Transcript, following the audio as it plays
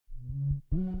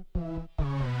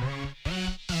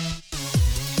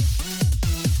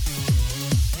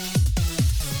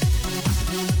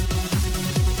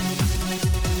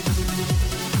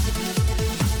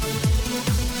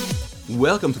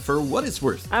welcome to For What It's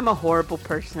Worth. I'm a horrible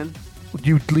person.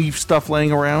 You leave stuff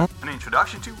laying around? An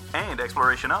introduction to and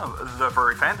exploration of the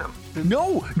furry fandom.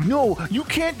 No, you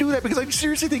can't do that because I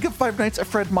seriously think of Five Nights at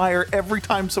Fred Meyer every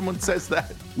time someone says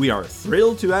that. We are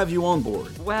thrilled to have you on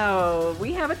board. Well,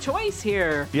 we have a choice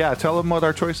here. Yeah, tell them what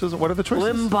our choices. What are the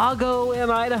choices? Limbago in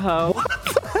Idaho.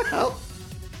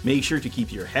 Make sure to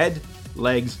keep your head,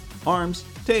 legs, arms,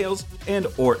 tails, and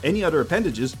or any other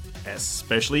appendages,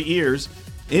 especially ears,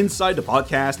 inside the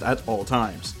podcast at all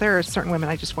times. There are certain women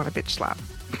I just want to bitch slap.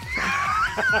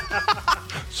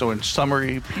 So in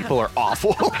summary, people are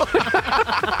awful.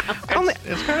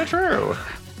 It's kind of true.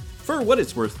 For What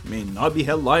It's Worth may not be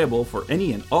held liable for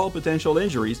any and all potential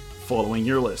injuries following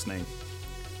your listening.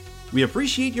 We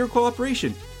appreciate your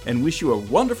cooperation and wish you a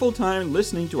wonderful time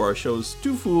listening to our show's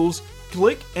two fools,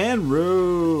 Click and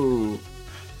Rue.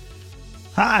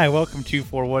 Hi, welcome to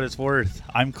For What It's Worth.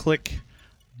 I'm Click.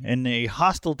 In a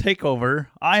hostile takeover,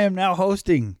 I am now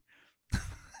hosting.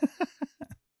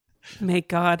 May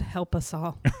God help us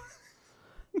all.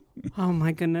 Oh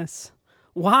my goodness.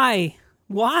 Why?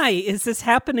 Why is this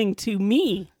happening to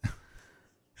me?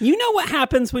 You know what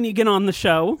happens when you get on the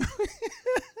show.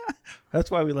 That's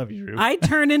why we love you, Rue. I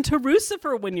turn into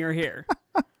Rucifer when you're here.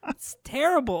 It's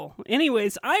terrible.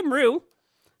 Anyways, I'm Rue.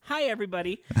 Hi,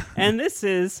 everybody. And this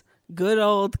is good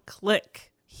old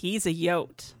Click. He's a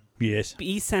yote. Yes.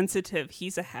 Be sensitive.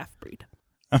 He's a half-breed.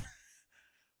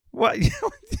 What?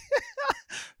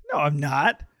 No, I'm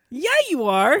not. Yeah, you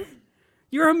are.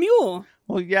 You're a mule.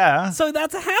 Well, yeah. So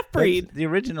that's a half-breed. That's the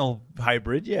original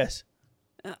hybrid, yes.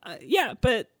 Yeah,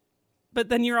 but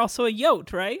then you're also a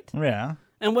yote, right? Yeah.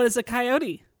 And what is a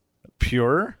coyote?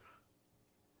 Pure?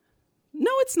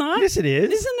 No, it's not. Yes, it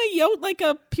is. Isn't a yote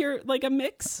like a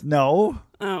mix? No.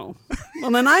 Oh. Well,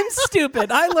 then I'm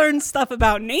stupid. I learned stuff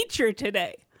about nature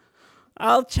today.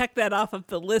 I'll check that off of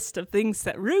the list of things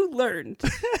that Rue learned.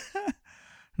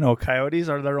 No, coyotes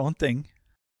are their own thing.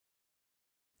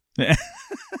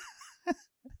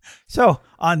 So,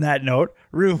 on that note,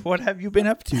 Rue, what have you been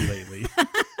up to lately?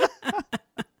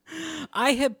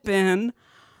 I have been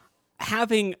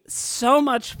having so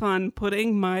much fun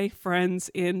putting my friends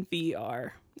in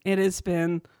VR. It has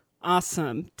been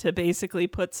awesome to basically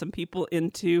put some people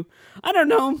into, I don't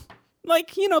know,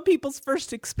 like, you know, people's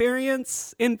first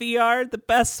experience in VR. The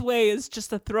best way is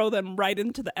just to throw them right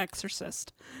into The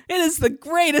Exorcist. It is the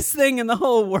greatest thing in the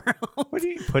whole world. What are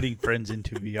you putting friends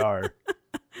into VR?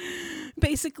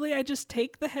 Basically, I just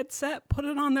take the headset, put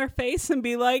it on their face, and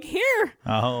be like, "Here,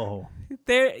 Oh.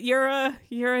 there, you're a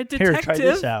detective." Here, try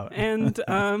this out. And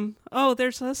oh,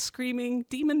 there's a screaming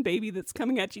demon baby that's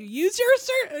coming at you. Use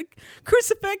your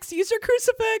crucifix. Use your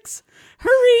crucifix.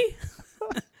 Hurry!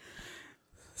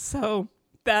 So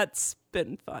that's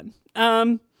been fun.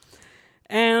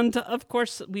 And of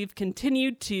course, we've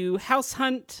continued to house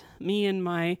hunt. Me and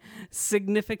my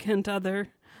significant other,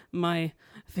 my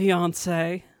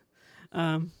fiance.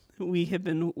 We have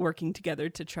been working together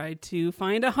to try to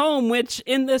find a home, which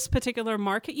in this particular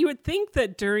market, you would think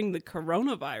that during the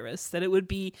coronavirus that it would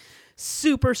be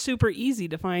super, super easy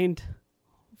to find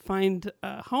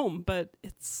a home, but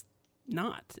it's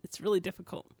not. It's really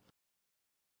difficult.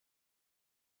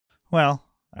 Well,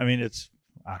 I mean,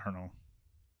 I don't know.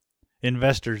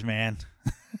 Investors, man.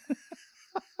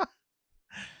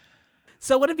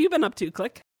 So what have you been up to,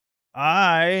 Click?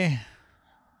 I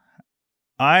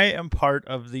am part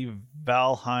of the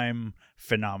Valheim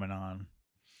phenomenon.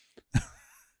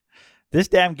 This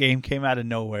damn game came out of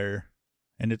nowhere,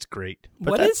 and it's great.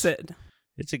 But What is it?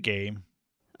 It's a game.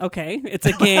 Okay, it's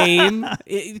a game.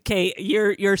 Okay,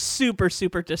 you're super,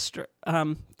 super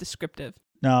descriptive.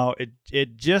 No,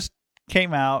 it just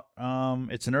came out.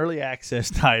 It's an early access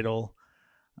title.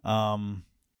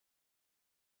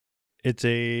 It's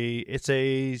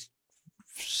a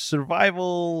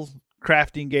survival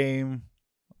crafting game,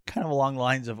 kind of along the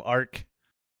lines of Ark,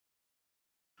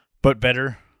 but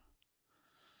better.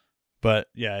 But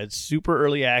yeah, it's super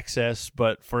early access,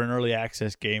 but for an early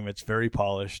access game, it's very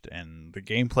polished and the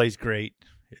gameplay's great.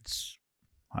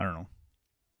 I don't know.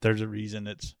 There's a reason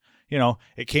it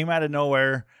came out of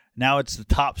nowhere. Now it's the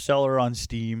top seller on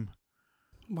Steam.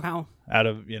 Wow. Out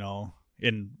of,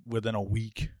 within a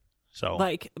week. So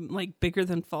like bigger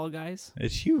than Fall Guys?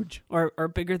 It's huge. Or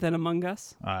bigger than Among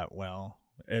Us? Well,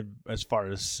 as far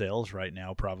as sales right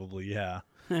now, probably, yeah.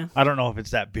 Yeah. I don't know if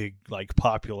it's that big, like,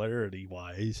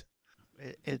 popularity-wise.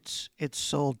 It's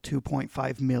sold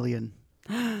 2.5 million.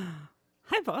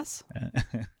 Hi, boss.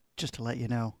 Just to let you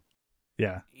know.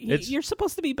 Yeah. You're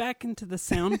supposed to be back into the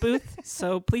sound booth,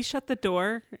 so please shut the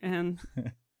door and...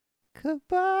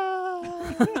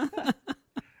 Goodbye.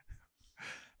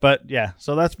 But yeah,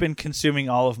 so that's been consuming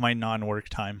all of my non-work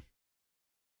time.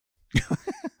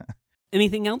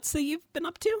 Anything else that you've been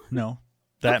up to? No,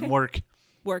 that Okay. and work.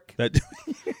 Work. That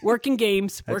Work and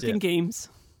games. That's Work and it. games.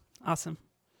 Awesome.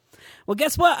 Well,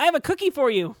 guess what? I have a cookie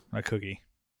for you. a cookie.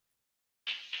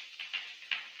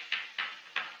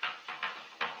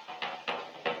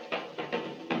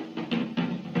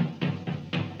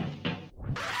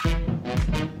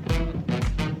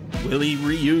 Will he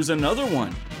reuse another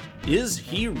one? Is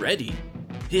he ready?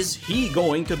 Is he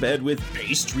going to bed with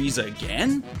pastries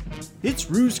again? It's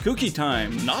Ruse Cookie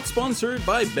Time, not sponsored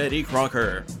by Betty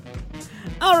Crocker.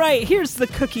 All right, here's the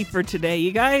cookie for today,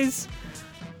 you guys.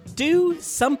 Do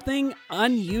something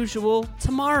unusual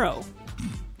tomorrow.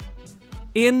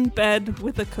 In bed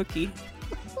with a cookie.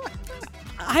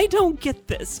 I don't get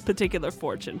this particular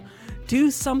fortune.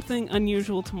 Do something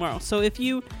unusual tomorrow. So if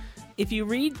you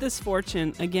read this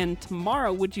fortune again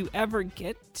tomorrow, would you ever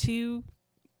get to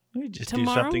We just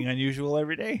tomorrow? do something unusual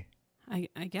every day. I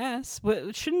guess.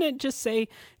 But shouldn't it just say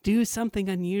do something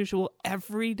unusual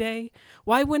every day?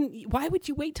 Why would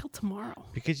you wait till tomorrow?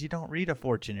 Because you don't read a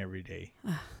fortune every day.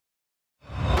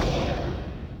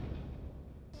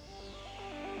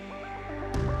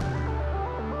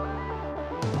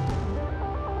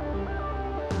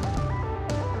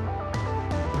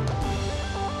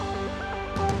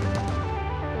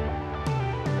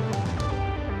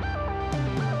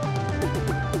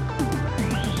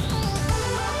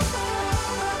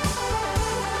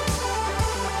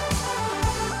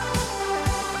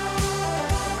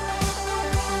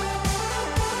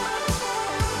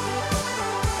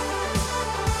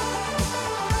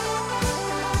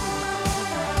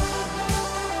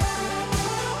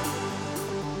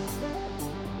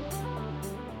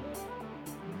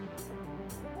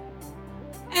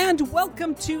 And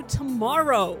welcome to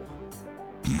tomorrow.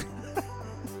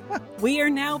 We are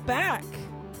now back.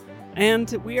 And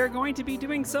we are going to be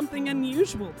doing something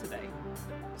unusual today.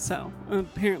 So,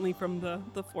 apparently from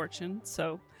the fortune.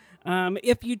 So,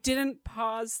 if you didn't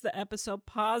pause the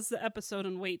episode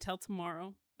and wait till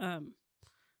tomorrow.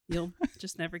 You'll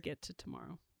just never get to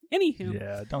tomorrow. Anywho.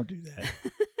 Yeah, don't do that.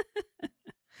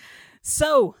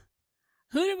 So,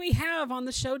 who do we have on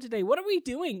the show today? What are we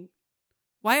doing?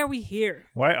 Why are we here?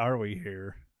 Why are we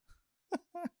here?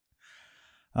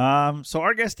 So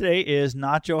our guest today is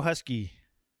Nacho Husky.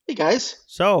 Hey guys.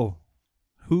 So,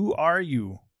 who are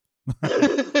you?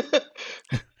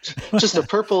 Just a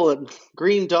purple and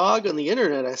green dog on the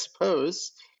internet, I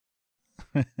suppose.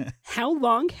 How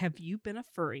long have you been a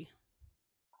furry?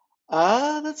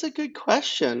 That's a good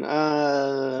question.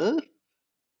 I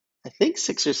think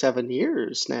 6 or 7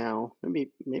 years now.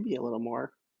 Maybe a little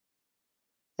more.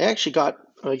 I actually got,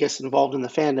 I guess, involved in the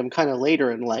fandom kind of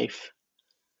later in life,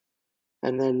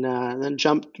 and then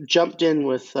jumped in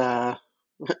with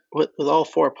all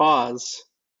four paws.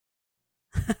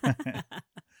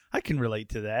 I can relate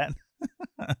to that.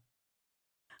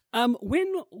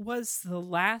 When was the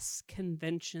last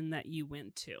convention that you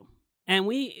went to? And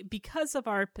because of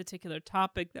our particular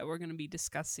topic that we're going to be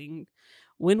discussing,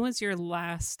 when was your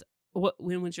last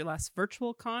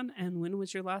virtual con, and when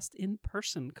was your last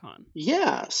in-person con?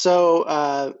 Yeah,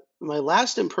 so my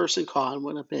last in-person con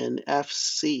would have been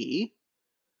FC,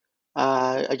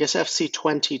 I guess FC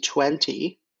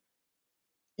 2020,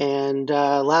 and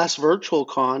last virtual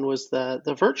con was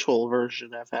the virtual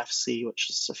version of FC, which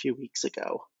is a few weeks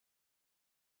ago.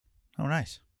 Oh,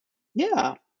 nice.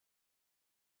 Yeah.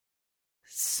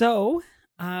 So,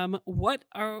 what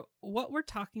we're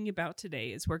talking about today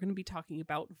is we're going to be talking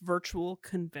about virtual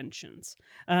conventions,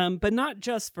 but not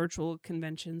just virtual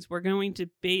conventions. We're going to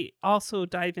also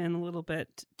dive in a little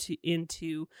bit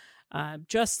into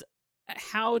just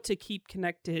how to keep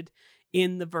connected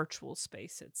in the virtual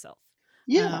space itself.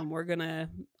 Yeah. We're going to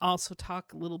also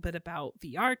talk a little bit about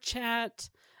VR chat,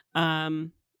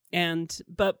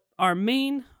 but our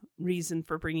main reason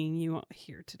for bringing you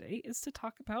here today is to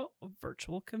talk about a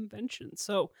virtual convention.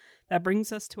 So that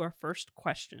brings us to our first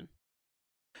question.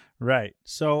 Right.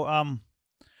 So,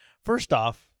 first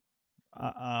off,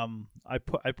 I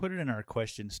put it in our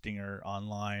question stinger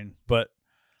online, but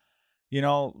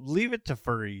leave it to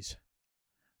furries,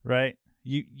 right?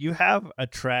 You have a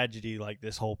tragedy like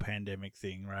this whole pandemic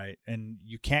thing, right? And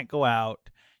you can't go out,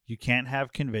 you can't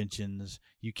have conventions,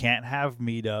 you can't have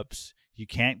meetups, you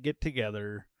can't get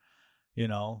together.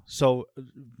 So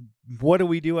what do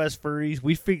we do as furries?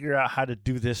 We figure out how to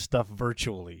do this stuff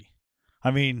virtually. I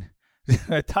mean,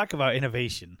 talk about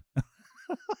innovation.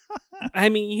 I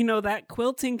mean, that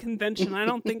quilting convention, I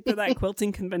don't think that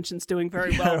quilting convention's doing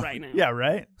very well right now. Yeah,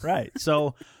 right.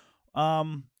 So,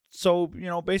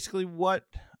 basically what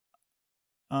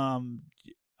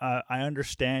I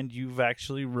understand you've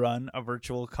actually run a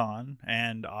virtual con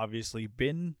and obviously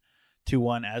been to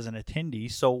one as an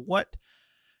attendee. So what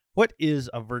is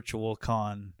a virtual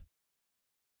con?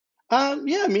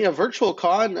 Yeah, I mean, a virtual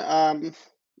con, I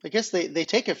guess they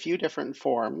take a few different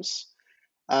forms.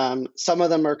 Some of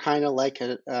them are kind of like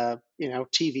a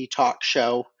TV talk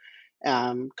show,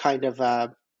 kind of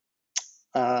a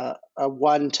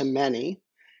one to many,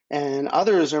 and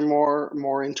others are more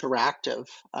interactive.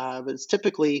 But it's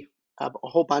typically a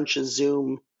whole bunch of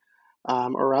Zoom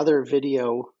or other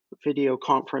video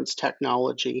conference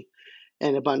technology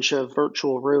and a bunch of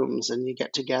virtual rooms, and you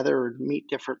get together and meet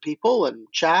different people and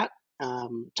chat,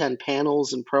 attend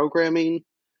panels and programming,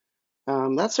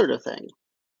 that sort of thing.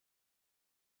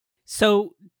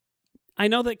 So I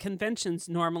know that conventions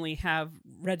normally have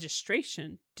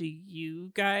registration. Do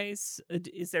you guys,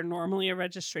 is there normally a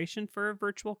registration for a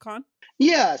virtual con?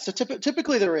 Yeah, so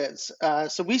typically there is.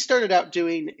 So we started out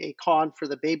doing a con for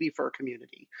the baby fur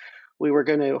community. We were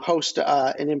going to host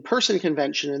an in-person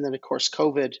convention, and then of course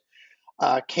COVID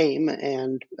came,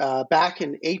 and back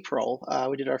in April,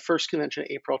 we did our first convention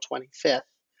April 25th.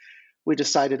 We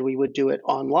decided we would do it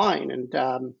online, and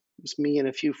it was me and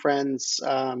a few friends,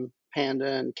 Panda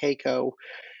and Keiko,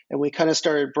 and we kind of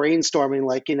started brainstorming,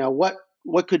 like,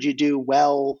 what could you do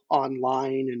well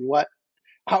online, and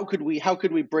how could we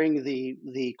bring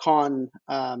the con,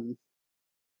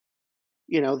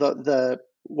 the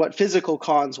what physical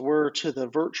cons were to the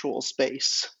virtual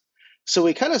space. So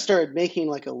we kind of started making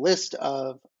like a list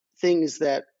of things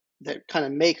that kind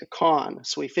of make a con.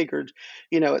 So we figured,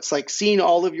 it's like seeing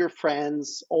all of your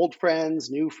friends, old friends,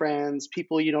 new friends,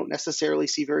 people you don't necessarily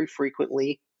see very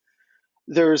frequently.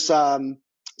 There's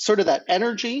sort of that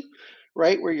energy,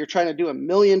 right, where you're trying to do a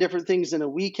million different things in a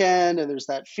weekend, and there's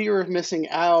that fear of missing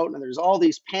out, and there's all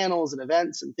these panels and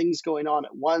events and things going on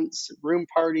at once, and room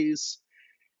parties.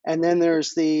 And then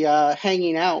there's the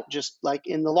hanging out just like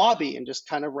in the lobby and just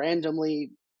kind of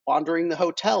randomly wandering the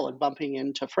hotel and bumping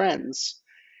into friends.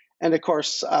 And of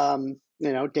course,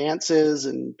 dances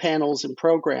and panels and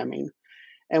programming.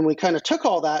 And we kind of took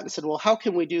all that and said, well, how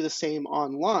can we do the same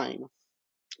online?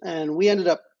 And we ended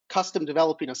up custom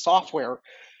developing a software.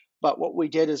 But what we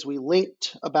did is we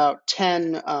linked about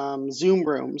 10 Zoom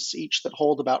rooms, each that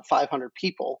hold about 500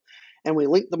 people. And we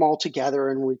linked them all together,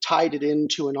 and we tied it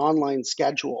into an online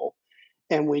schedule.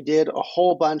 And we did a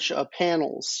whole bunch of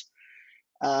panels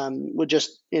with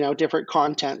just, different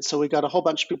content. So we got a whole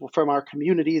bunch of people from our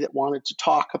community that wanted to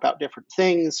talk about different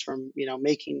things, from,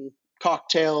 making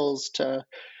cocktails to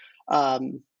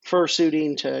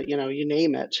fursuiting to, you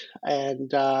name it.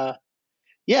 And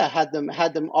had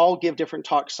them all give different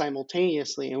talks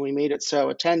simultaneously. And we made it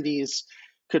so attendees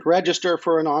could register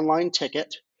for an online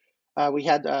ticket. We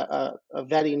had a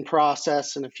vetting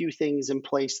process and a few things in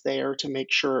place there to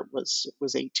make sure it was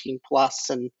 18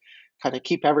 plus and kind of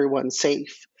keep everyone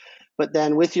safe. But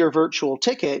then with your virtual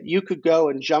ticket, you could go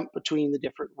and jump between the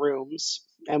different rooms.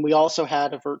 And we also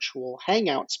had a virtual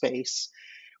hangout space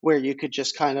where you could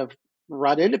just kind of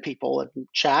run into people and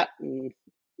chat and,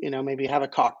 maybe have a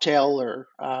cocktail or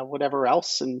whatever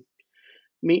else and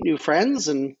meet new friends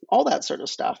and all that sort of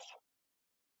stuff.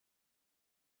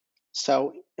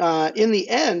 So in the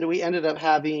end, we ended up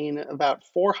having about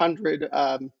 400,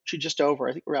 just over,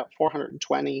 I think we're about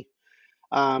 420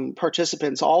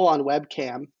 participants, all on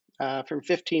webcam from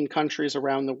 15 countries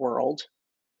around the world.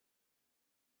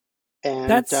 And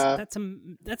that's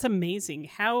amazing.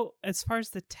 How, as far as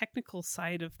the technical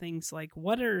side of things, like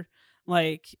what are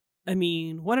the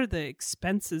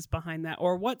expenses behind that,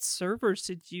 or what servers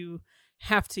did you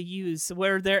have to use?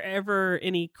 Were there ever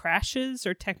any crashes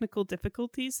or technical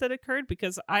difficulties that occurred?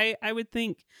 Because I would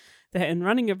think that in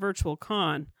running a virtual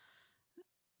con,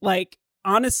 like,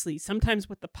 honestly, sometimes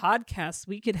with the podcast,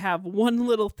 we could have one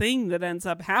little thing that ends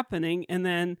up happening and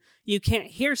then you can't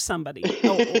hear somebody,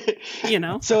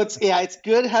 So it's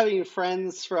good having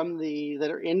friends that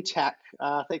are in tech.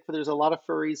 I think there's a lot of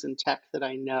furries in tech that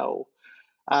I know.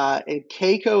 And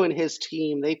Keiko and his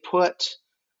team, they put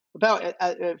about,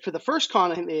 for the first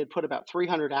con, I think they had put about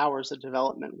 300 hours of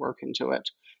development work into it.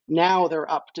 Now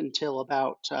they're up until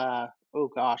about, about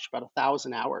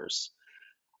 1,000 hours.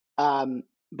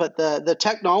 But the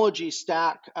technology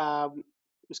stack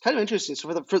was kind of interesting. So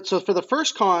for the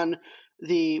first con,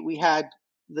 we had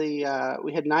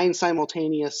 9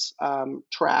 simultaneous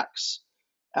tracks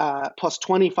plus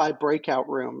 25 breakout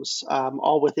rooms,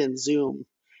 all within Zoom.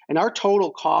 And our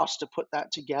total cost to put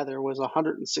that together was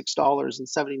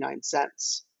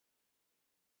 $106.79.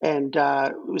 And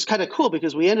it was kind of cool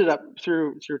because we ended up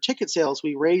through ticket sales,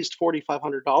 we raised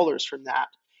 $4,500 from that.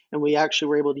 And we actually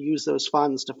were able to use those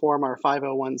funds to form our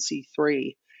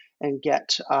 501c3. and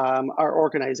get our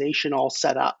organization all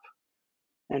set up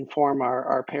and form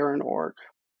our parent org.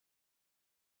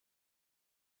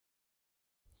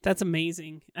 That's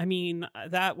amazing. I mean,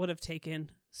 that would have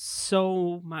taken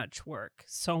so much work.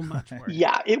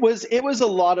 Yeah, it was a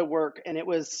lot of work, and it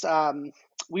was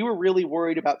we were really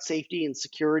worried about safety and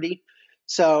security.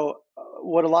 So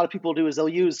what a lot of people do is they'll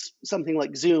use something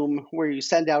like Zoom, where you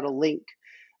send out a link.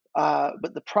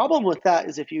 But the problem with that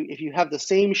is if you have the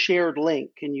same shared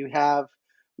link and you have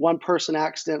one person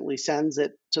accidentally sends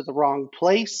it to the wrong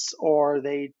place, or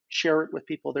they share it with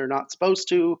people they're not supposed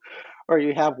to, or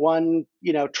you have one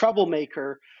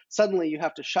troublemaker, suddenly you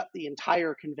have to shut the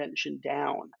entire convention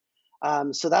down.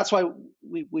 So that's why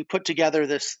we put together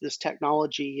this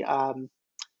technology.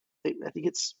 I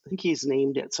think he's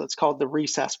named it. So it's called the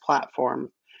Recess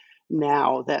platform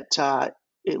now, that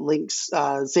it links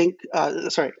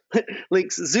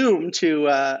links Zoom to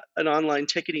an online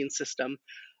ticketing system,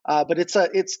 but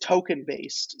it's token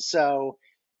based. So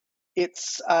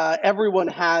it's everyone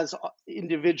has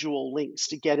individual links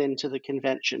to get into the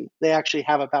convention. They actually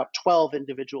have about 12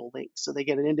 individual links, so they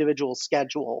get an individual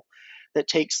schedule that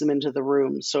takes them into the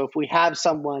room. So if we have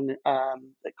someone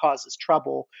that causes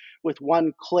trouble, with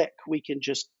one click, we can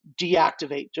just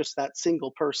deactivate just that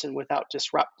single person without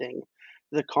disrupting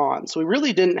the con. So we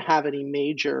really didn't have any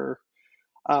major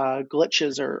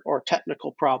glitches or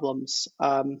technical problems.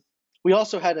 We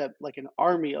also had an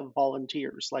army of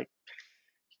volunteers, like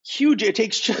huge. It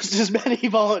takes just as many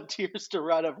volunteers to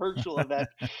run a virtual event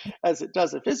as it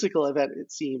does a physical event,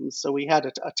 it seems. So we had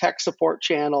a tech support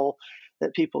channel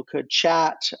that people could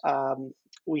chat.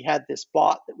 We had this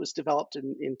bot that was developed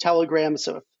in Telegram.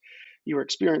 So if you were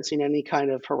experiencing any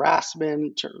kind of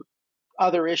harassment or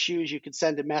other issues, you could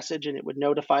send a message and it would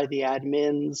notify the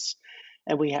admins.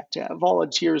 And we had to have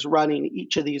volunteers running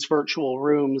each of these virtual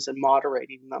rooms and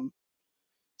moderating them.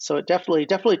 So it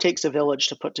definitely takes a village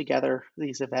to put together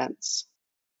these events.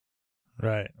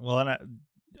 Right. Well, and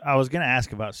I was going to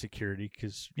ask about security,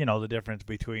 because, the difference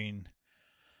between,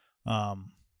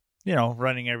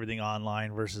 running everything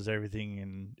online versus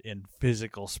everything in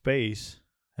physical space.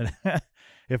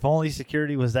 If only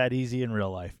security was that easy in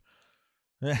real life.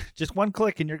 Just one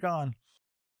click and you're gone.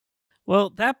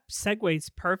 Well, that segues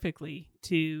perfectly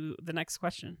to the next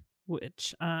question,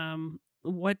 which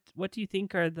what do you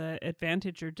think are the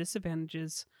advantage or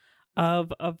disadvantages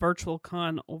of a virtual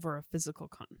con over a physical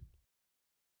con?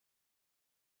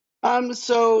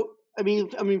 So I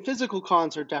mean, physical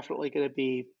cons are definitely going to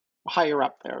be higher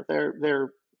up there.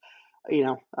 They're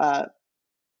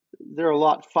a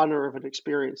lot funner of an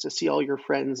experience to see all your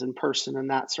friends in person and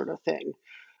that sort of thing.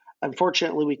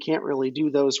 Unfortunately, we can't really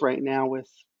do those right now with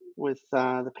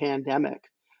the pandemic.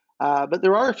 But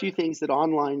there are a few things that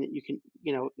online that you can,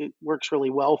 it works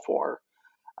really well for,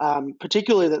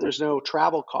 particularly that there's no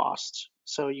travel cost.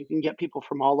 So you can get people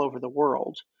from all over the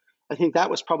world. I think that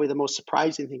was probably the most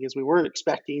surprising thing, is we weren't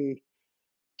expecting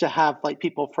to have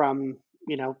people from,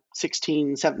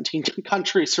 16, 17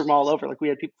 countries from all over. We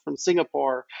had people from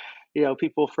Singapore,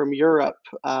 people from Europe,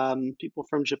 people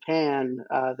from Japan.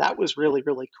 That was really,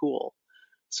 really cool.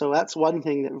 So that's one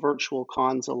thing that virtual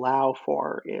cons allow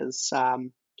for is,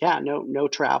 no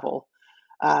travel.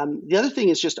 The other thing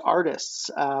is just artists.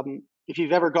 If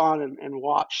you've ever gone and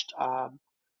watched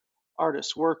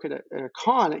artists work at a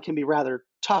con, it can be rather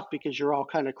tough because you're all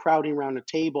kind of crowding around a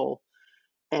table,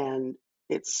 and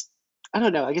I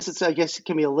don't know. I guess it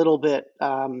can be a little bit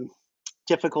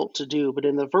difficult to do. But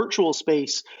in the virtual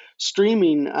space,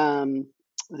 streaming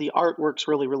the art works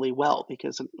really, really well,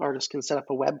 because an artist can set up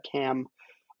a webcam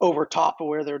over top of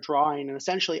where they're drawing, and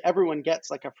essentially everyone gets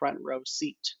a front row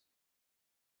seat.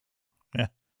 Yeah.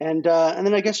 And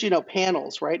then I guess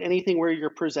panels, right? Anything where you're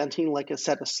presenting a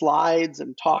set of slides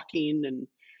and talking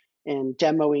and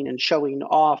demoing and showing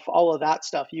off, all of that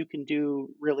stuff you can do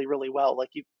really, really well.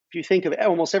 If you think of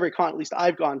almost every con, at least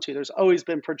I've gone to, there's always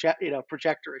been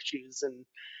projector issues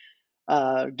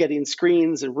and getting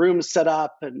screens and rooms set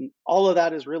up, and all of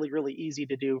that is really, really easy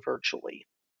to do virtually.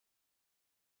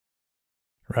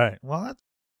 Right. Well, that's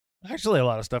actually a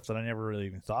lot of stuff that I never really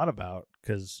even thought about,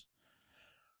 because,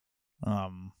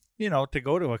 to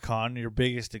go to a con, your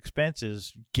biggest expense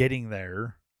is getting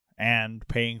there and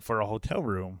paying for a hotel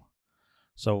room.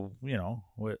 So,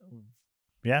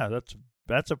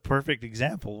 that's a perfect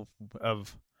example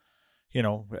of,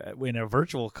 in a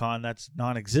virtual con that's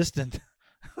non-existent.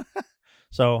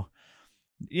 So,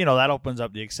 that opens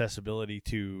up the accessibility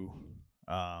to,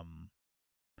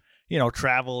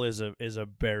 travel is a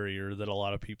barrier that a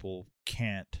lot of people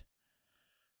can't,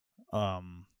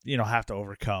 have to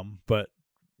overcome. But,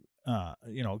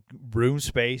 room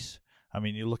space, I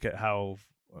mean, you look at how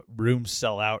rooms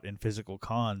sell out in physical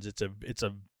cons. It's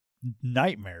a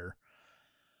nightmare.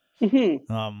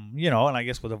 Mm-hmm. You know, and I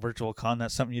guess with a virtual con,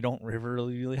 that's something you don't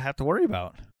really have to worry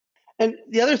about. And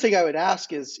the other thing I would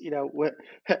ask is, you know,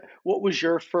 what was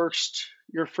your first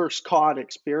con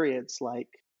experience like?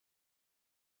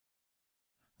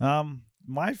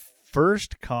 My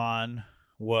first con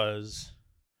was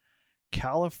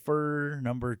Califer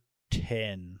number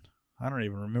 10. I don't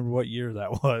even remember what year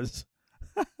that was.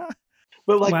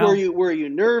 But like, Wow. were you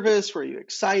nervous? Were you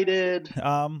excited?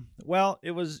 Well,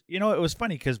 it was, you know, it was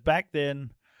funny because back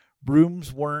then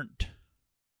rooms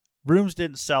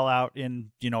didn't sell out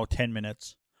in, 10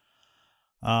 minutes.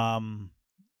 Of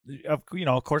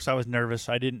course I was nervous.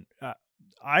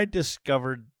 I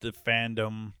discovered the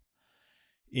fandom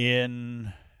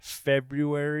in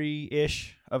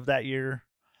February-ish of that year.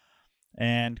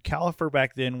 And Califer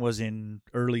back then was in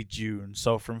early June.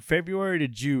 So from February to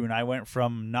June, I went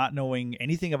from not knowing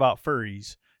anything about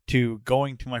furries to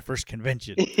going to my first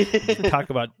convention. Talk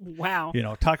about Wow.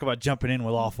 talk about jumping in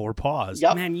with all four paws.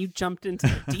 Yep. Man, you jumped into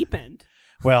the deep end.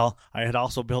 Well, I had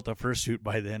also built a fursuit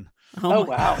by then. Oh, my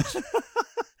wow. gosh.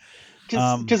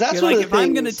 Because that's You're one like, of the if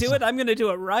I'm going to things. do it, I'm going to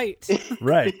do it right.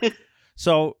 Right.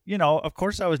 So, of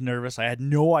course I was nervous. I had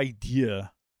no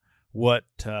idea what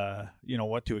to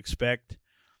expect.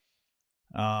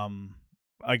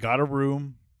 I got a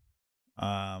room.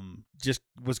 Just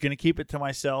was going to keep it to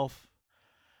myself.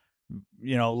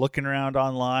 Looking around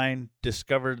online,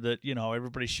 discovered that,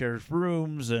 everybody shares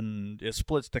rooms and it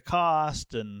splits the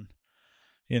cost and,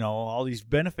 all these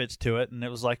benefits to it. And it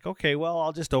was like, okay, well,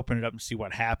 I'll just open it up and see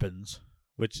what happens,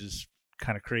 which is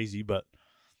kind of crazy. But,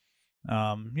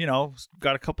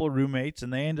 got a couple of roommates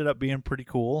and they ended up being pretty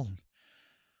cool.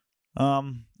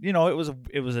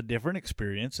 It was a different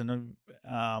experience. And,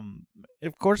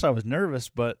 of course I was nervous,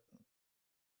 but,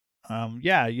 trying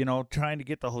to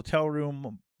get the hotel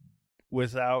room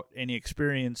without any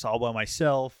experience all by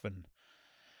myself and,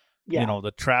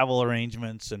 the travel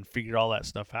arrangements and figure all that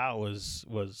stuff out was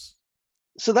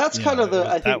So that's kind of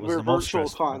I that think was where the most virtual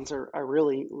stressful. cons are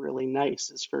really, really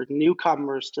nice is for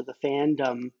newcomers to the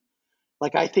fandom.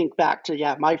 Like I think back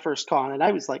to, my first con and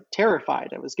I was like terrified.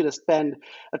 I was going to spend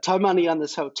a ton of money on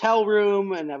this hotel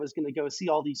room and I was going to go see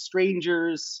all these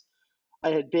strangers. I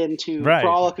had been to Right.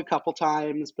 Frolic a couple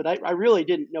times, but I really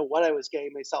didn't know what I was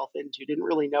getting myself into. Didn't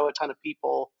really know a ton of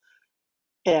people.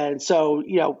 And so,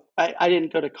 I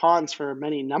didn't go to cons for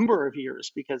many number of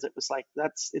years because it was like,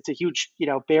 it's a huge,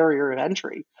 barrier of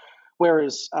entry.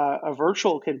 Whereas a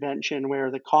virtual convention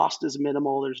where the cost is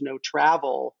minimal, there's no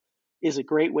travel, is a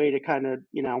great way to kind of,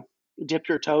 dip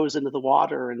your toes into the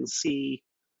water and see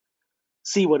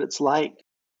what it's like.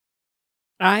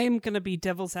 I'm going to be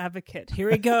devil's advocate.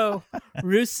 Here we go.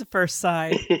 Lucifer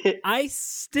side. I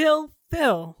still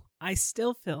feel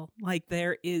like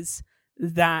there is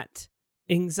that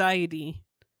anxiety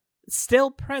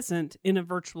still present in a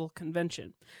virtual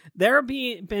convention. There have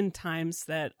been times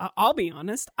that, I'll be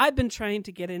honest, I've been trying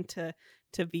to get into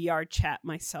VR chat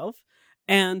myself,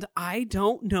 and I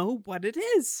don't know what it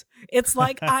is. It's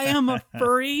like I am a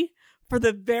furry for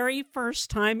the very first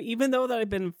time, even though that I've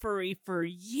been furry for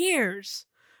years.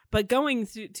 But going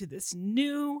to this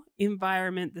new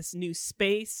environment, this new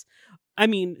space, I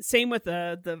mean, same with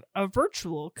a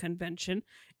virtual convention.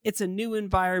 It's a new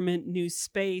environment, new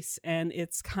space, and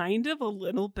it's kind of a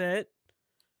little bit,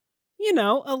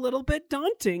 a little bit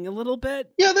daunting, a little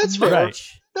bit. Yeah, that's fair.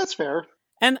 much. That's fair.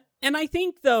 And I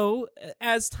think, though,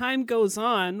 as time goes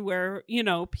on, where,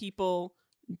 people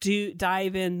do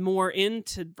dive in more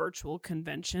into virtual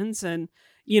conventions and,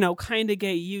 kind of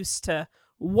get used to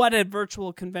what a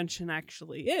virtual convention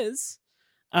actually is,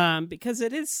 because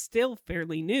it is still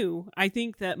fairly new, I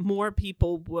think that more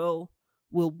people will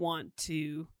want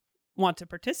to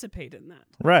participate in that.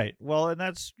 Right. Well, and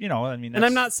that's, And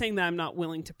I'm not saying that I'm not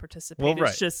willing to participate. Well, It's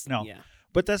right. just, No. yeah.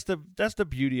 But that's the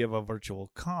beauty of a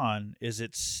virtual con is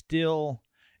it's still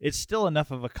enough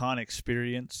of a con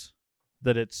experience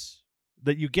that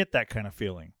you get that kind of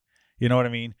feeling. You know what I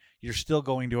mean? You're still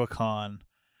going to a con,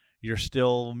 you're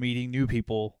still meeting new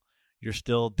people, you're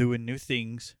still doing new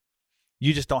things.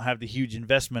 You just don't have the huge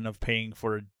investment of paying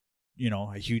for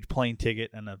a huge plane ticket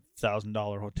and a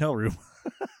 $1,000 hotel room.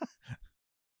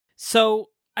 So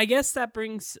I guess that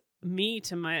brings me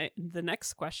to the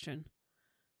next question.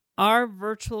 Are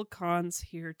virtual cons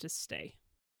here to stay?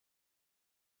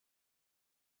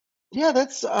 Yeah,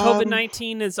 that's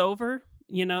COVID-19 is over.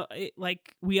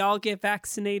 Like we all get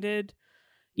vaccinated.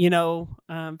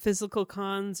 Physical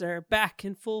cons are back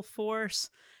in full force,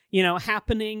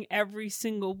 happening every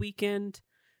single weekend.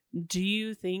 Do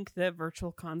you think that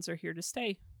virtual cons are here to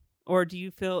stay? Or do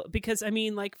you feel, because I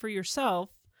mean, like for yourself,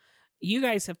 you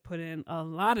guys have put in a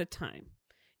lot of time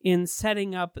in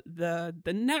setting up the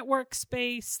network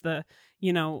space, the,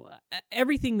 you know,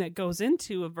 everything that goes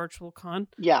into a virtual con.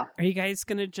 Yeah. Are you guys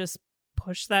going to just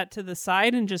push that to the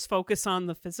side and just focus on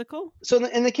the physical? So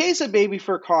in the case of Baby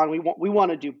Fur Con, we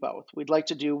want to do both. We'd like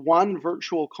to do one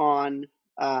virtual con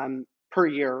per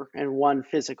year and one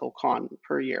physical con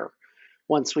per year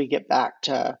once we get back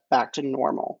to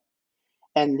normal.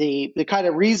 And the kind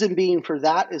of reason being for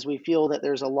that is we feel that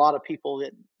there's a lot of people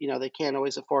that, you know, they can't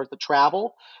always afford the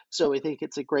travel. So we think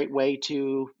it's a great way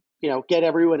to, you know, get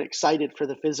everyone excited for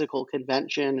the physical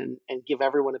convention and give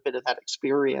everyone a bit of that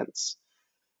experience.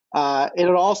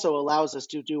 It also allows us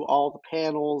to do all the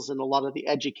panels, and a lot of the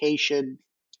education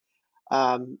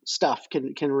stuff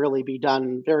can really be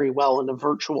done very well in a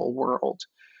virtual world.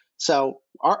 So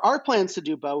our plans to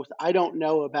do both. I don't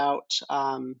know about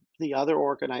the other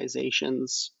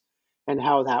organizations and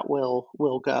how that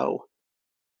will go.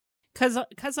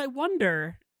 Because I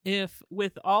wonder if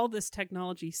with all this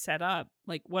technology set up,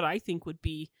 like what I think would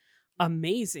be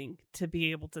amazing to be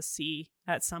able to see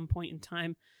at some point in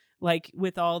time, like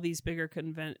with all these bigger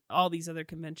all these other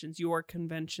conventions, your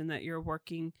convention that you're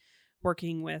working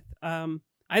with,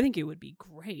 I think it would be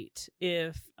great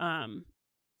if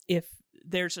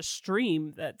there's a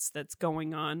stream that's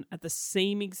going on at the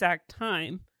same exact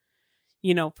time,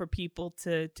 you know, for people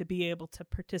to be able to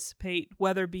participate,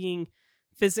 whether being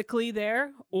physically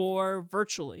there or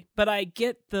virtually. But I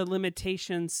get the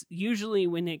limitations. Usually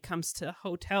when it comes to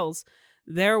hotels,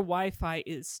 their Wi-Fi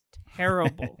is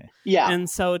terrible. Yeah. And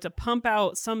so to pump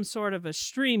out some sort of a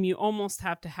stream, you almost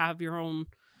have to have your own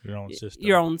system.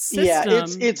 Yeah,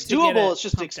 it's doable. It's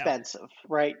just expensive,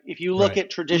 right? If you look at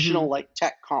traditional like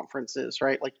tech conferences,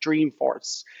 right, like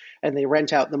Dreamforce, and they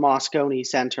rent out the Moscone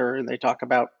Center and they talk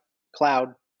about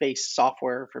cloud-based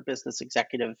software for business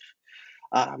executive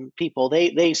people.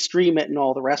 They stream it and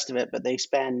all the rest of it, but they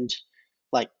spend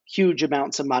like huge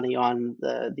amounts of money on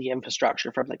the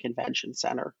infrastructure from the convention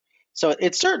center. So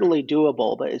it's certainly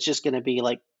doable, but it's just going to be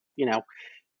like, you know,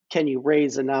 can you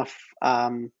raise enough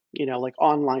you know, like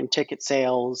online ticket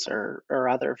sales or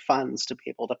other funds to be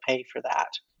able to pay for that.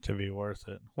 To be worth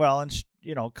it. Well, and,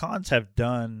 you know, cons have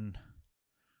done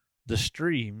the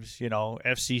streams, you know,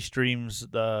 FC streams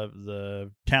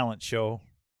the talent show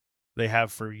they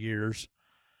have for years.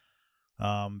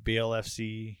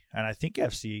 BLFC, and I think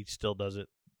FC still does it.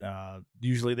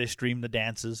 Usually they stream the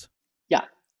dances. Yeah.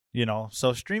 You know,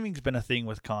 so streaming's been a thing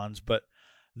with cons, but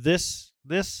this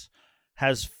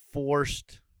has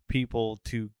forced people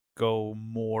to go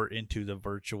more into the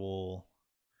virtual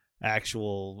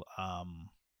actual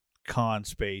con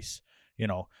space, you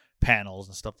know, panels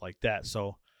and stuff like that.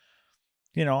 So,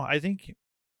 you know, I think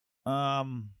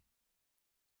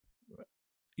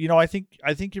you know, I think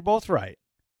you're both right.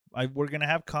 We're going to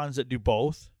have cons that do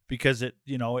both because it,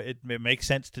 you know, it makes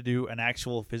sense to do an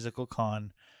actual physical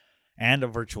con and a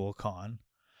virtual con.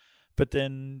 But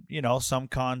then, you know, some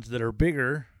cons that are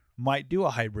bigger might do a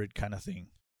hybrid kind of thing.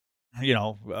 You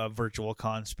know, virtual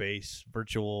con space,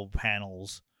 virtual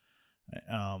panels,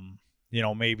 you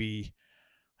know, maybe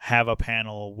have a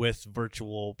panel with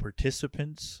virtual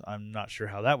participants. I'm not sure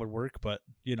how that would work, but,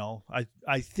 you know,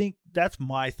 I think that's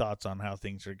my thoughts on how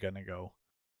things are going to go.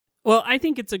 Well, I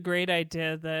think it's a great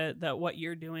idea that what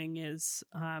you're doing is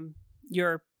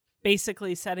you're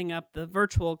basically setting up the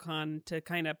virtual con to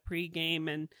kind of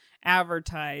pregame and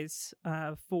advertise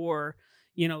for,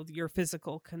 you know, your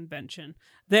physical convention.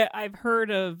 That I've heard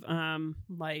of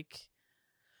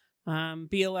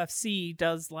BLFC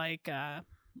does like a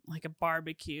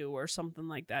barbecue or something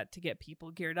like that to get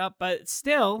people geared up, but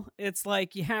still it's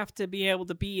like you have to be able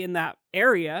to be in that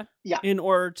area in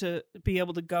order to be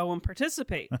able to go and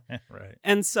participate. Right.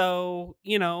 And so,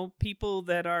 you know, people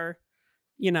that are,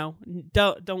 you know,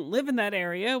 don't live in that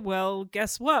area, well,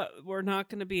 guess what? We're not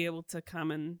going to be able to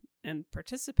come and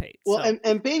participate. Well, so.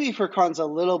 and Baby Fur Con's a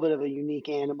little bit of a unique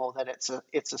animal that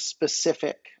it's a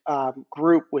specific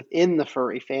group within the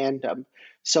furry fandom.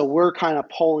 So we're kind of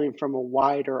pulling from a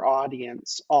wider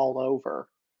audience all over.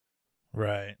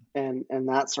 Right. And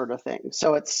that sort of thing.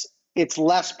 So it's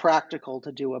less practical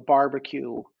to do a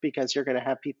barbecue because you're going to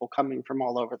have people coming from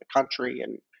all over the country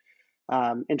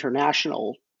and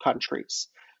international countries.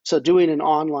 So doing an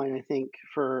online, I think,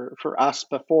 for us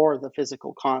before the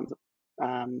physical cons,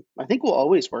 I think will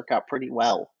always work out pretty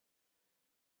well.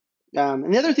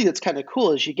 And the other thing that's kind of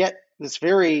cool is you get this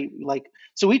very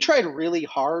so we tried really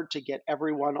hard to get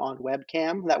everyone on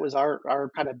webcam. That was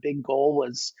our kind of big goal,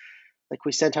 was like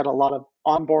we sent out a lot of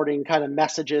onboarding kind of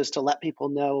messages to let people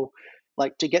know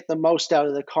like, to get the most out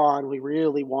of the con, we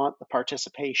really want the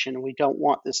participation, and we don't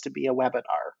want this to be a webinar.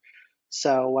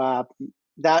 So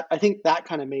that, I think that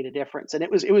kind of made a difference, and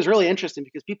it was really interesting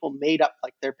because people made up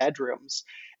like their bedrooms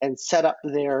and set up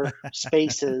their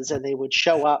spaces, and they would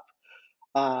show up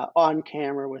on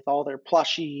camera with all their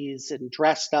plushies and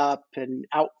dressed up and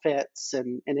outfits,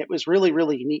 and it was really,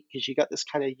 really unique because you got this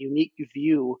kind of unique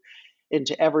view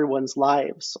into everyone's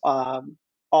lives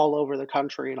all over the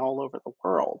country and all over the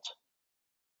world.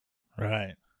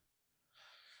 Right.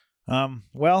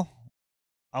 Well,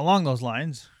 along those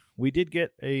lines, we did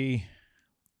get a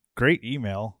great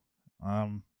email.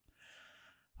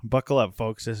 Buckle up,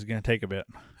 folks. This is going to take a bit.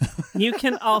 You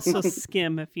can also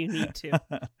skim if you need to.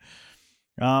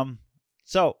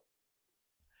 So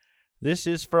this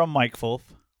is from Mike Fulf,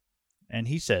 and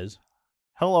he says,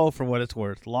 "Hello, for what it's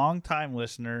worth. Long-time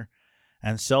listener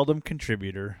and seldom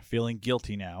contributor, feeling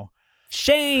guilty now.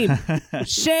 Shame!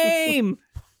 Shame!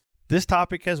 This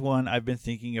topic has one I've been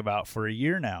thinking about for a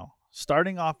year now.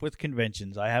 Starting off with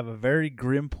conventions, I have a very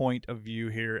grim point of view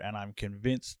here, and I'm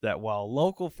convinced that while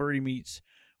local furry meets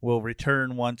will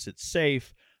return once it's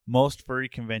safe, most furry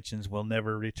conventions will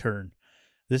never return.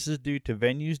 This is due to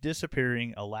venues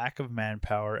disappearing, a lack of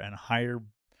manpower, and higher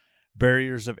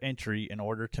barriers of entry in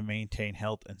order to maintain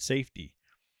health and safety.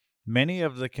 Many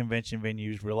of the convention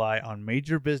venues rely on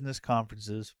major business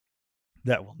conferences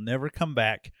that will never come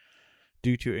back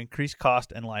due to increased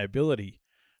cost and liability.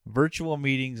 Virtual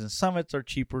meetings and summits are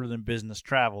cheaper than business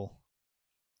travel.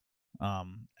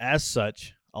 As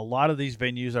such, a lot of these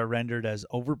venues are rendered as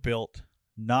overbuilt,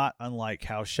 not unlike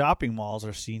how shopping malls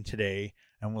are seen today,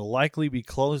 and will likely be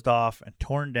closed off and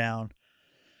torn down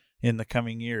in the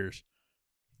coming years.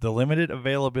 The limited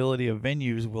availability of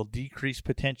venues will decrease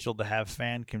potential to have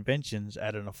fan conventions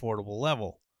at an affordable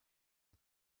level.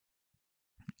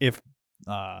 If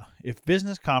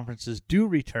business conferences do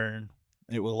return,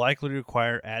 it will likely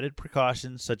require added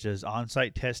precautions such as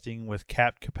on-site testing with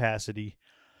capped capacity,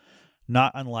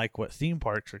 not unlike what theme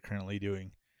parks are currently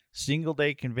doing.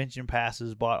 Single-day convention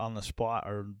passes bought on the spot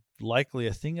are likely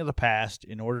a thing of the past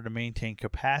in order to maintain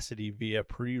capacity via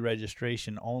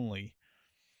pre-registration only,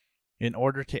 in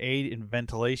order to aid in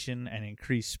ventilation and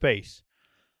increase space.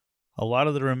 A lot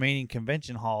of the remaining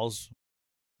convention halls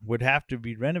would have to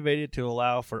be renovated to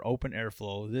allow for open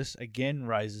airflow. This again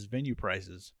rises venue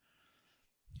prices.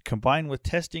 Combined with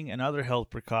testing and other health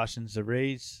precautions,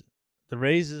 this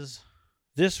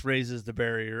raises the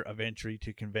barrier of entry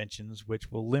to conventions,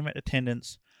 which will limit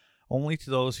attendance only to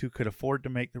those who could afford to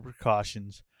make the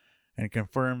precautions and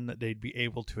confirm that they'd be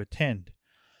able to attend.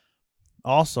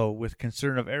 Also, with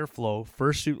concern of airflow,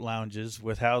 fursuit lounges,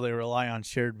 with how they rely on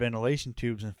shared ventilation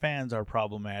tubes and fans, are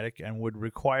problematic and would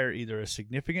require either a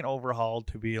significant overhaul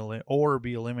to be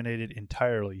eliminated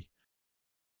entirely.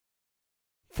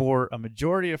 For a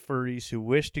majority of furries who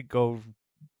wish to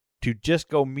just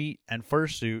go meet and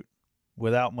fursuit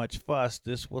without much fuss,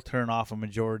 this will turn off a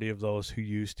majority of those who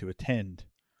used to attend.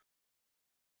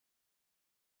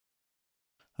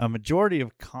 A majority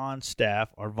of con staff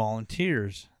are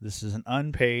volunteers. This is an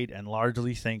unpaid and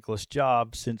largely thankless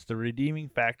job, since the redeeming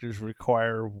factors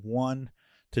require one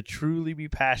to truly be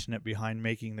passionate behind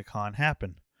making the con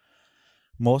happen.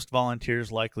 Most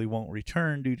volunteers likely won't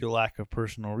return due to lack of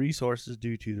personal resources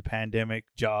due to the pandemic,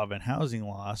 job, and housing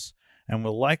loss, and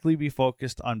will likely be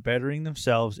focused on bettering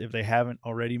themselves if they haven't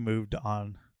already moved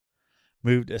a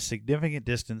significant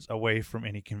distance away from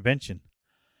any convention.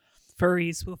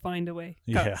 Furries will find a way.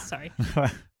 Yeah. Oh, sorry.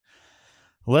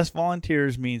 Less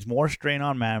volunteers means more strain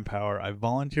on manpower. I've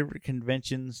volunteered at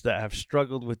conventions that have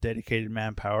struggled with dedicated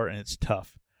manpower, and it's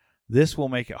tough. This will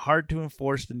make it hard to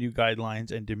enforce the new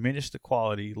guidelines and diminish the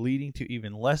quality, leading to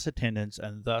even less attendance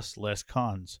and thus less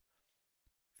cons.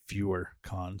 Fewer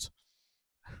cons.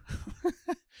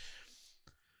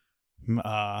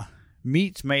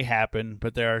 Meets may happen,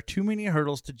 but there are too many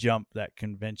hurdles to jump that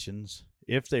conventions,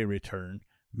 if they return,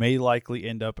 may likely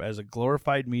end up as a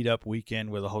glorified meetup weekend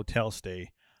with a hotel stay.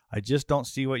 I just don't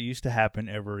see what used to happen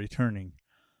ever returning.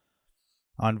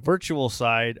 On virtual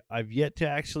side, I've yet to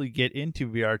actually get into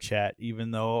VR chat,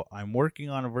 even though I'm working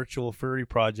on a virtual furry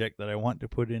project that I want to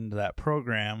put into that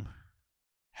program.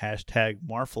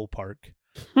 #MarflePark.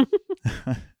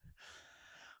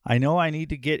 I know I need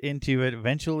to get into it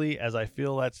eventually, as I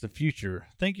feel that's the future.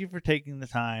 Thank you for taking the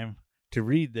time to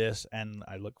read this, and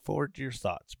I look forward to your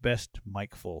thoughts. Best,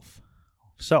 Mike Fulf.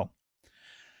 So,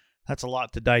 that's a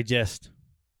lot to digest.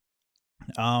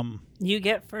 You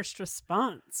get first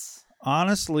response.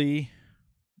 Honestly,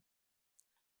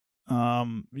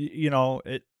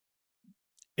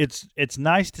 it's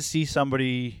nice to see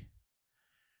somebody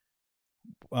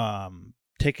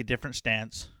take a different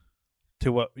stance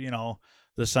to what,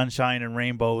 the sunshine and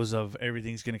rainbows of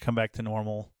everything's going to come back to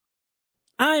normal.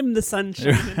 I'm the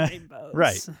sunshine and rainbows.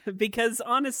 Right. Because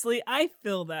honestly, I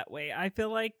feel that way. I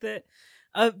feel like that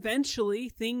eventually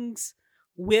things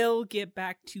will get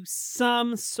back to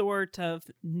some sort of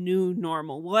new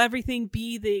normal. Will everything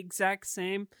be the exact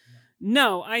same?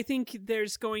 No, I think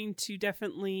there's going to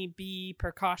definitely be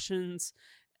precautions,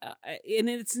 and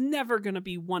it's never going to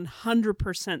be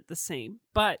 100% the same.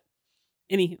 But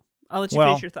anywho, I'll let you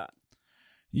finish your thought.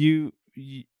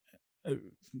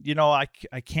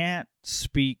 I can't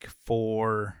speak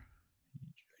for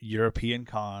European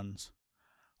cons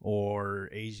or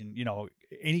Asian,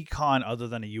 any con other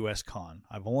than a U.S. con.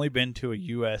 I've only been to a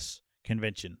U.S.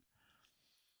 convention.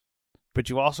 But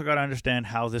you also got to understand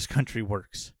how this country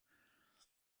works.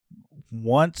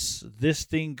 Once this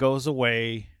thing goes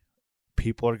away,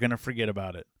 people are going to forget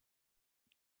about it.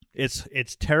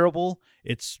 It's terrible.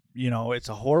 It's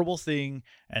a horrible thing,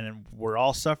 and we're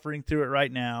all suffering through it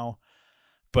right now.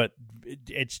 But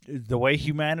it's the way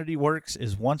humanity works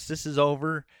is once this is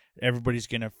over, everybody's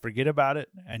going to forget about it.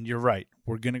 And you're right.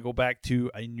 We're going to go back to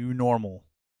a new normal.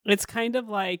 It's kind of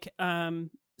like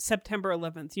September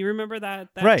 11th. You remember that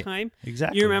right. time?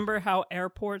 Exactly. You remember how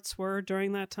airports were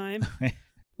during that time?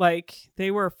 Like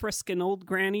they were frisking old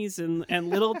grannies and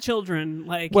little children.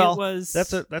 Like well, it was.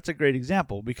 That's a great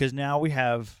example because now we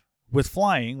have, with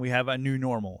flying, we have a new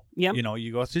normal. Yep.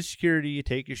 You go through security, you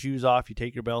take your shoes off, you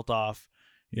take your belt off.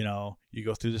 You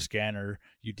go through the scanner,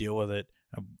 you deal with it,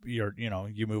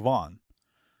 you move on.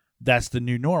 That's the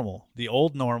new normal. The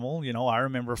old normal, I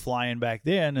remember flying back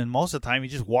then, and most of the time you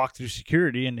just walk through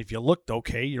security, and if you looked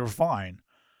okay, you're fine.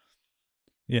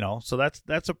 So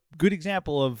that's a good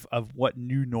example of what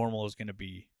new normal is going to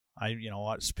be.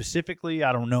 Specifically,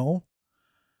 I don't know,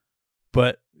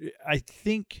 but I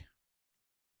think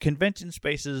convention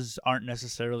spaces aren't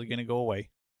necessarily going to go away.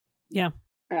 Yeah.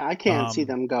 I can't see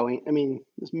them going. I mean,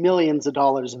 there's millions of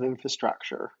dollars of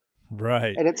infrastructure.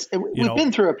 Right. And we've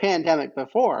been through a pandemic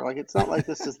before. Like, it's not like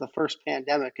this is the first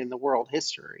pandemic in the world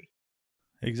history.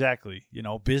 Exactly.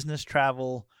 Business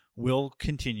travel will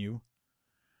continue.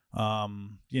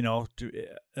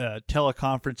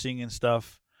 Teleconferencing and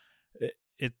stuff,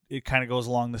 it kind of goes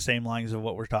along the same lines of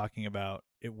what we're talking about.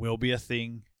 It will be a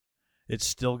thing. It's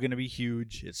still going to be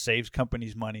huge. It saves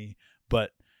companies money,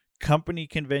 but company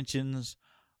conventions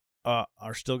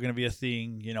are still going to be a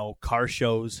thing, car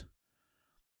shows,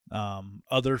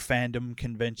 other fandom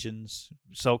conventions.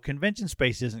 So convention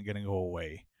space isn't going to go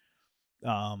away.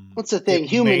 What's the thing?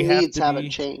 Human needs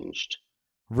haven't changed.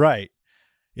 Right.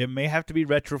 It may have to be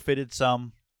retrofitted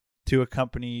some to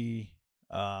accompany,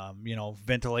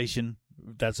 ventilation.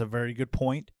 That's a very good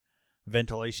point.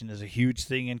 Ventilation is a huge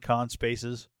thing in con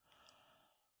spaces.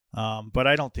 But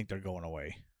I don't think they're going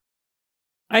away.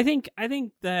 I think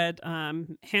that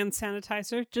hand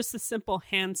sanitizer, just a simple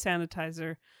hand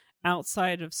sanitizer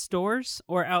outside of stores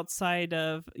or outside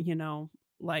of,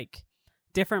 like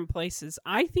different places,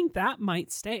 I think that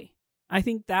might stay. I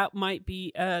think that might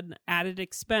be an added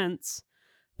expense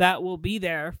that will be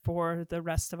there for the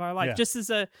rest of our life. Yeah. Just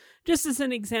as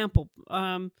an example.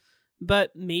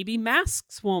 But maybe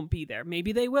masks won't be there.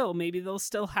 Maybe they will. Maybe they'll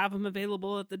still have them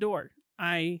available at the door.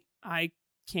 I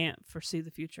can't foresee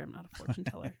the future. I'm not a fortune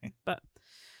teller, but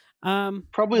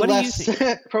probably less.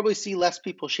 Probably see less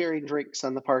people sharing drinks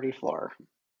on the party floor.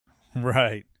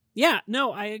 Right. Yeah.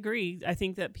 No, I agree. I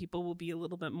think that people will be a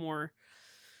little bit more.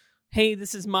 Hey,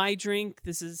 this is my drink.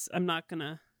 I'm not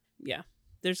gonna. Yeah.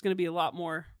 There's gonna be a lot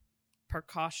more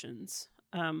precautions.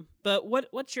 But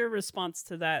what's your response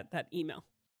to that email?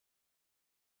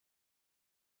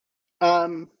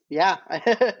 Yeah,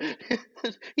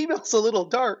 email's a little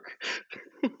dark.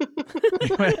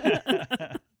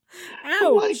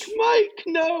 Ouch. Mike,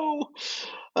 no.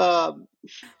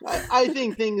 I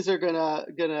think things are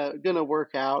gonna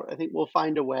work out. I think we'll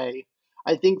find a way.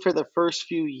 I think for the first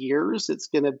few years, it's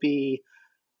gonna be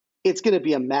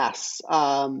a mess.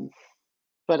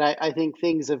 But I think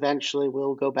things eventually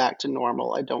will go back to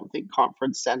normal. I don't think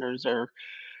conference centers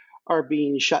are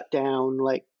being shut down.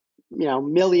 Like,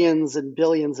 millions and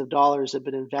billions of dollars have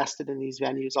been invested in these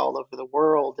venues all over the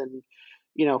world. And,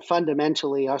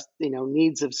 fundamentally us,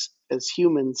 needs as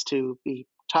humans to be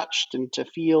touched and to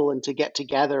feel and to get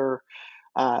together,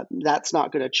 that's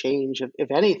not going to change.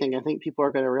 If anything, I think people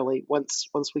are going to really, once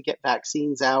we get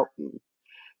vaccines out and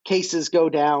cases go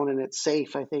down and it's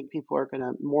safe, I think people are going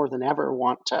to more than ever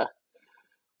want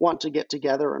to get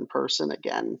together in person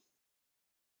again.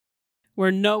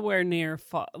 We're nowhere near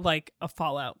like a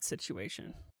Fallout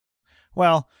situation.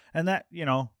 Well, and that,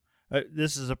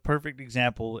 This is a perfect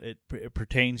example. It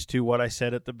pertains to what I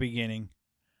said at the beginning.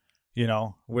 You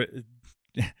know,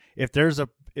 if there's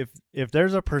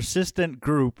a persistent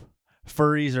group,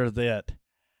 furries are that.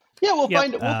 Yeah, we'll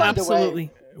find a absolutely.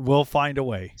 way. We'll find a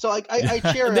way. So I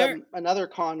chair another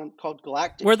con called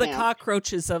Galactic We're the Camp.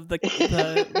 cockroaches of the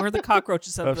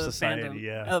Of the society,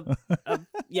 fandom.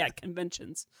 yeah.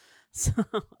 Conventions. So,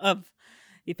 of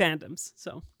the fandoms.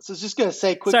 So I was just going to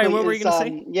say quickly. Sorry, what were you going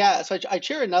to say? Yeah, so I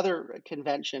chair another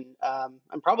convention.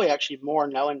 I'm probably actually more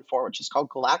known for, which is called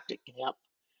Galactic Camp,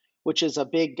 which is a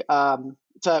big.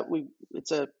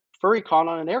 It's a furry con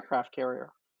on an aircraft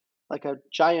carrier, like a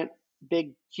giant,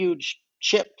 big, huge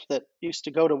ship that used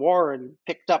to go to war and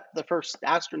picked up the first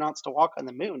astronauts to walk on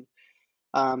the moon.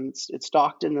 It's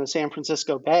docked in the San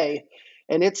Francisco Bay,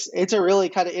 and it's a really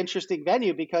kind of interesting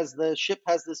venue because the ship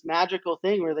has this magical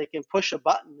thing where they can push a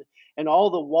button and all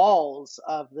the walls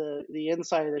of the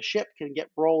inside of the ship can get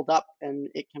rolled up and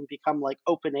it can become like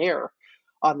open air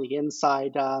on the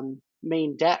inside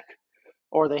main deck,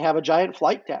 or they have a giant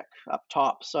flight deck up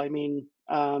top. So I mean,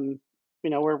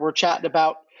 we're chatting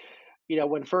about,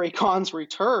 when furry cons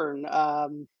return,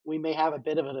 we may have a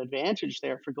bit of an advantage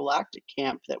there for Galactic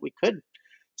Camp, that we could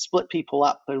split people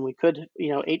up and we could,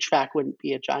 HVAC wouldn't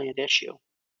be a giant issue.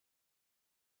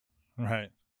 Right.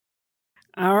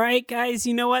 all right, guys,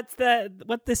 you know what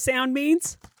the sound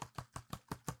means?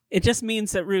 It just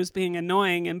means that Rue's being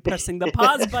annoying and pressing the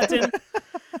pause button.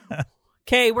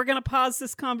 Okay, we're going to pause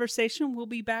this conversation. We'll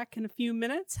be back in a few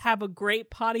minutes. Have a great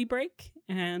potty break,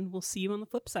 and we'll see you on the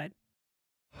flip side.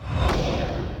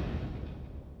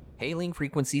 Hailing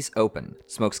frequencies open.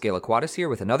 Smokescale Aquatis here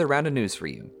with another round of news for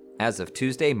you. As of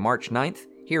Tuesday, March 9th,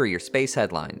 here are your space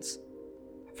headlines.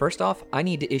 First off, I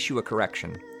need to issue a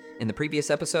correction. In the previous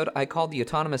episode, I called the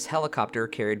autonomous helicopter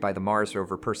carried by the Mars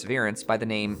rover Perseverance by the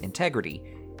name Integrity,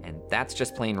 and that's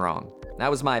just plain wrong.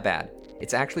 That was my bad.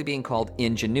 It's actually being called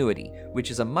Ingenuity, which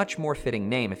is a much more fitting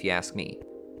name if you ask me.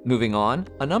 Moving on,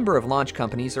 a number of launch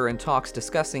companies are in talks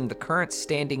discussing the current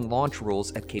standing launch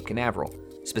rules at Cape Canaveral,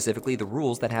 specifically the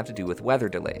rules that have to do with weather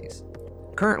delays.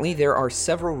 Currently, there are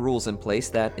several rules in place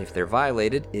that, if they're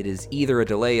violated, it is either a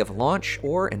delay of launch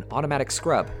or an automatic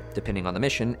scrub, depending on the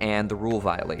mission and the rule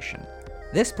violation.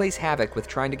 This plays havoc with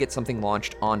trying to get something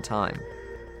launched on time.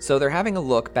 So they're having a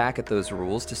look back at those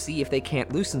rules to see if they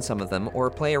can't loosen some of them or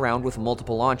play around with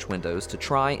multiple launch windows to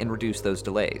try and reduce those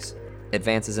delays.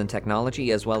 Advances in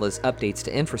technology as well as updates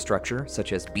to infrastructure,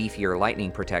 such as beefier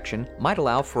lightning protection, might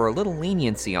allow for a little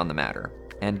leniency on the matter.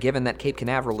 And given that Cape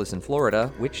Canaveral is in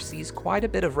Florida, which sees quite a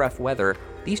bit of rough weather,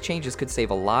 these changes could save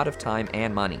a lot of time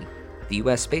and money. The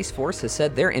US Space Force has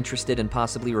said they're interested in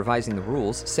possibly revising the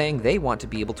rules, saying they want to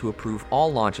be able to approve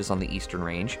all launches on the Eastern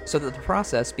Range so that the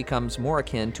process becomes more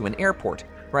akin to an airport,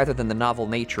 rather than the novel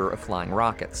nature of flying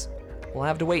rockets. We'll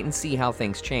have to wait and see how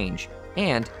things change,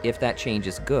 and if that change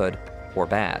is good or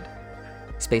bad.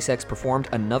 SpaceX performed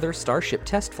another Starship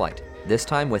test flight, this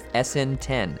time with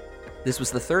SN-10. This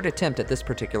was the third attempt at this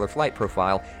particular flight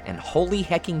profile, and holy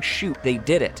hecking shoot, they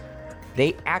did it!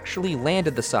 They actually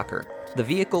landed the sucker. The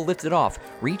vehicle lifted off,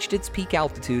 reached its peak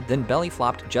altitude, then belly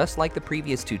flopped just like the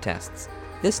previous two tests.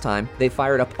 This time, they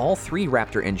fired up all 3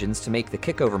 Raptor engines to make the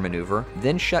kickover maneuver,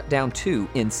 then shut down 2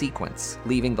 in sequence,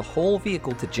 leaving the whole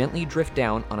vehicle to gently drift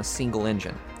down on a single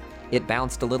engine. It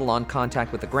bounced a little on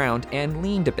contact with the ground and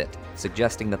leaned a bit,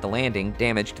 suggesting that the landing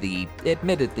damaged the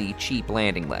admittedly cheap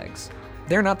landing legs.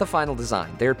 They're not the final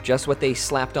design, they're just what they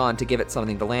slapped on to give it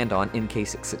something to land on in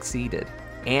case it succeeded.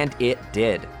 And it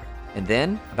did. And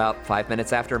then, about 5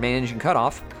 minutes after main engine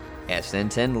cutoff,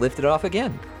 SN-10 lifted off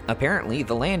again. Apparently,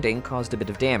 the landing caused a bit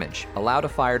of damage, allowed a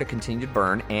fire to continue to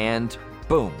burn, and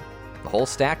boom, the whole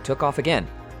stack took off again.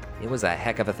 It was a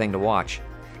heck of a thing to watch.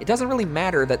 It doesn't really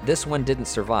matter that this one didn't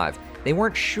survive. They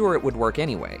weren't sure it would work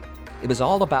anyway. It was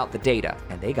all about the data,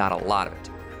 and they got a lot of it.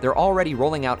 They're already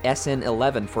rolling out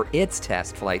SN-11 for its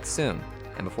test flight soon,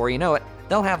 and before you know it,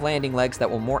 they'll have landing legs that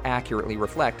will more accurately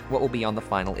reflect what will be on the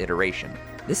final iteration.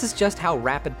 This is just how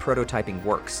rapid prototyping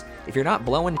works. If you're not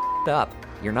blowing up,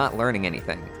 you're not learning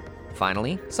anything.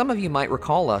 Finally, some of you might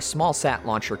recall a small sat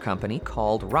launcher company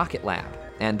called Rocket Lab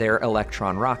and their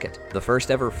Electron rocket, the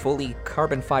first ever fully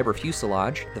carbon fiber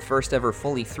fuselage, the first ever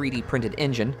fully 3D printed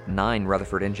engine, 9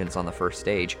 Rutherford engines on the first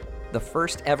stage, the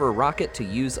first ever rocket to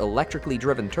use electrically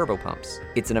driven turbopumps.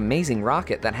 It's an amazing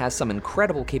rocket that has some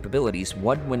incredible capabilities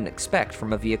one wouldn't expect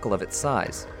from a vehicle of its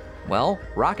size. Well,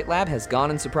 Rocket Lab has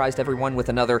gone and surprised everyone with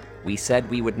another "we said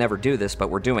we would never do this, but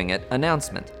we're doing it"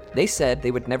 announcement. They said they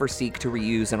would never seek to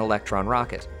reuse an Electron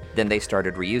rocket. Then they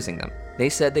started reusing them. They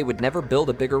said they would never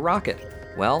build a bigger rocket.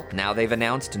 Well, now they've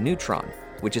announced Neutron.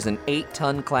 which is an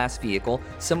 8-ton class vehicle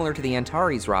similar to the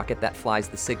Antares rocket that flies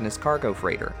the Cygnus cargo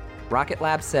freighter. Rocket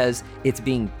Lab says it's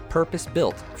being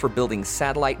purpose-built for building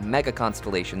satellite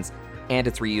mega-constellations, and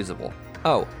it's reusable.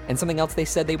 Oh, and something else they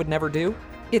said they would never do?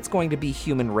 It's going to be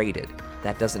human-rated.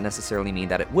 That doesn't necessarily mean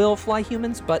that it will fly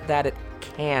humans, but that it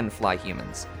can fly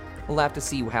humans. We'll have to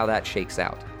see how that shakes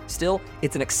out. Still,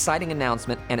 it's an exciting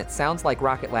announcement, and it sounds like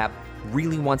Rocket Lab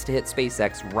really wants to hit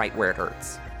SpaceX right where it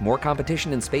hurts. More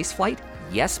competition in spaceflight?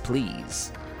 Yes,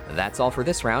 please. That's all for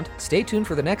this round. Stay tuned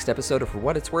for the next episode of For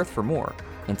What It's Worth for more.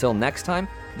 Until next time,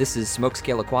 this is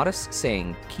Smokescale Aquatis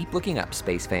saying, keep looking up,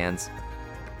 space fans.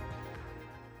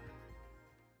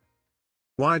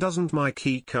 Why doesn't my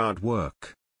keycard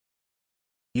work?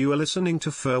 You are listening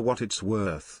to For What It's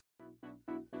Worth.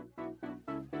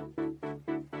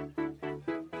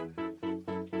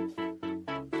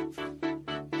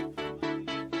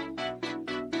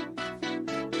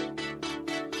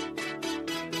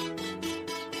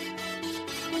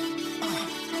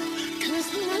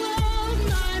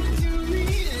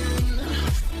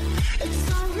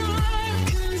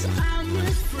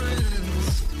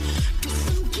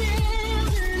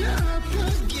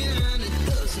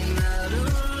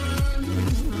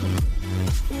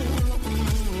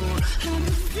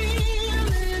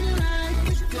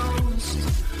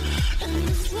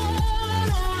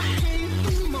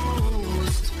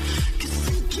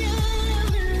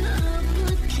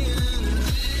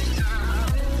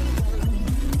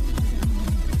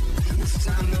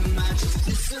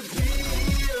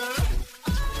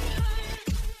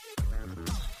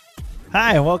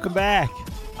 Hi, and welcome back.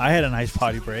 I had a nice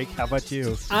potty break. How about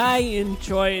you? I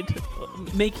enjoyed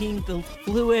making the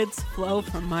fluids flow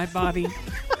from my body.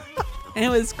 And it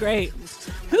was great.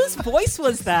 Whose voice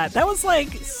was that? That was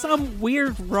like some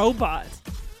weird robot.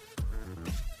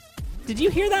 Did you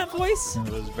hear that voice?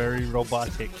 It was very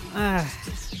robotic.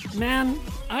 Man,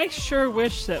 I sure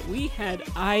wish that we had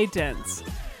idents.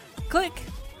 Click.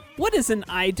 What is an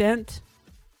ident?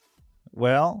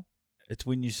 Well, it's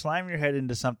when you slam your head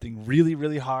into something really,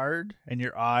 really hard and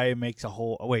your eye makes a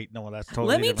hole. Oh, wait, no, that's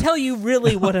totally different. Let me tell you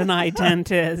really what an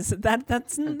ident is.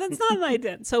 That's not an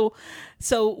ident.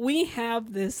 So we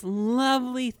have this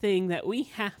lovely thing that we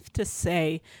have to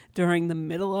say during the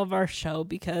middle of our show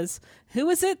because who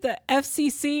is it? The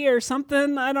FCC or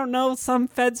something? I don't know. Some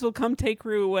feds will come take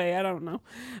Rue away. I don't know.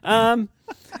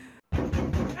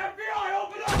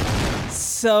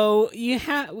 So you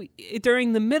have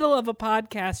during the middle of a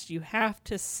podcast, you have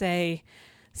to say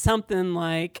something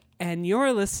like, and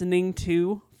you're listening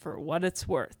to For What It's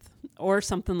Worth, or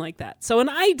something like that. So an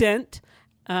ident,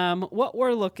 what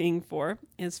we're looking for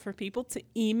is for people to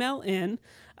email in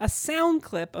a sound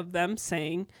clip of them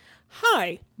saying,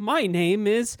 hi, my name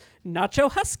is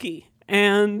Nacho Husky.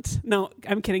 And no,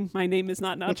 I'm kidding. My name is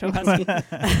not Nacho Husky.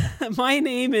 My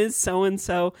name is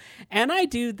so-and-so, and I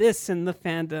do this in the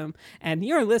fandom, and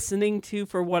you're listening to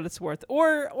For What It's Worth,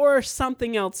 or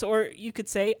something else. Or you could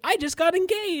say, I just got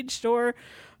engaged, or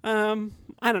I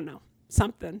don't know,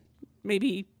 something.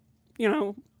 Maybe,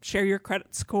 share your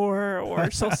credit score or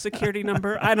social security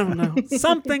number. I don't know.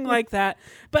 Something like that.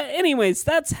 But anyways,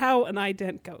 that's how an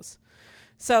ident goes.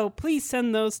 So please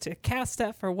send those to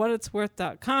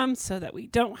cast@forwhatitsworth.com so that we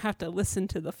don't have to listen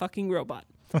to the fucking robot.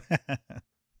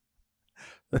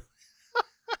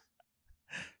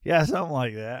 Yeah, something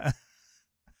like that.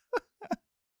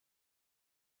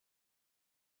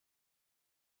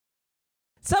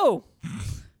 So,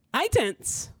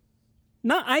 idents.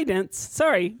 Not idents.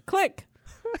 Sorry. Click.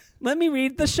 Let me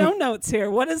read the show notes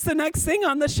here. What is the next thing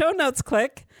on the show notes?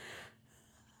 Click.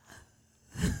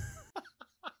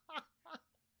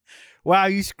 Wow,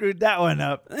 you screwed that one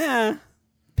up. Yeah.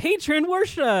 Patron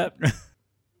worship.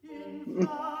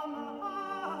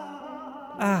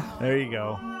 There you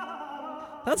go.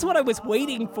 That's what I was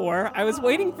waiting for. I was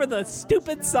waiting for the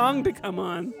stupid song to come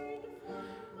on.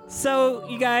 So,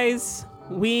 you guys,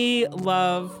 we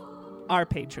love our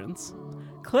patrons.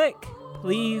 Click,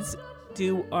 please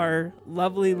do our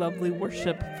lovely, lovely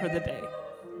worship for the day.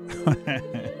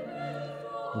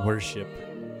 Worship.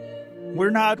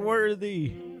 We're not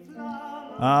worthy.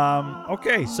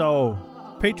 Okay, so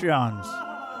Patreons,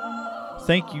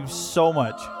 thank you so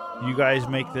much. You guys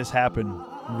make this happen,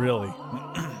 really.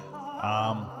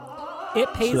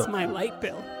 It pays my light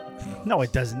bill. No,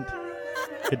 it doesn't.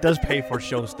 It does pay for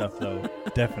show stuff, though.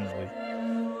 Definitely.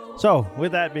 So,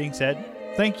 with that being said,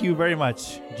 thank you very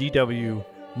much, GW,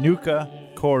 Nuka,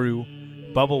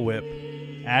 Koru, Bubble Whip,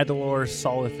 Adalor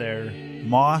Solitaire,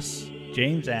 Moss,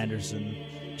 James Anderson,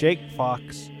 Jake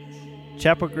Fox,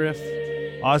 Chapagriff,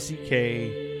 Aussie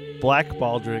K, Black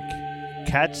Baldric,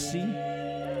 Katsy,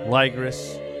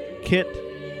 Ligris, Kit,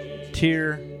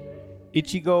 Tier,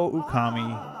 Ichigo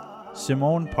Ukami,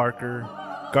 Simone Parker,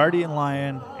 Guardian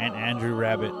Lion, and Andrew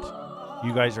Rabbit.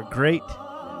 You guys are great.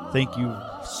 Thank you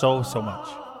so much.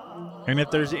 And if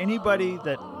there's anybody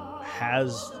that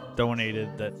has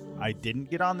donated that I didn't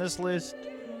get on this list,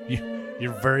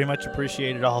 you're very much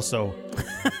appreciated also.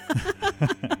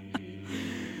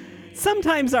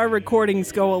 Sometimes our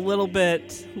recordings go a little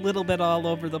bit all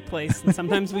over the place, and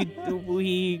sometimes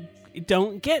we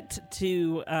don't get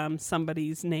to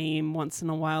somebody's name once in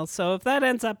a while. So if that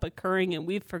ends up occurring and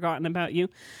we've forgotten about you,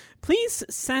 please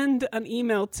send an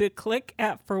email to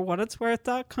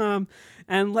click@forwhatitsworth.com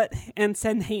and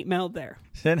send hate mail there.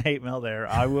 Send hate mail there.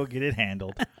 I will get it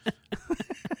handled.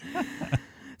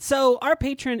 So our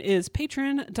patron is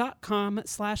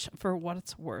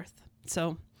patreon.com/forwhatitsworth.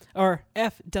 So, or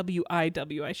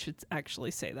FWIW, I should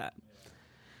actually say that.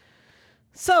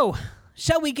 So,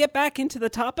 shall we get back into the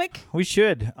topic? We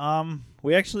should.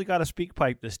 We actually got a speak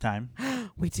pipe this time.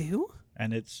 We do?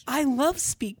 And it's... I love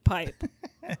SpeakPipe.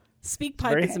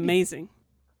 SpeakPipe is amazing.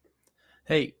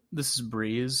 Hey, this is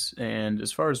Breeze, and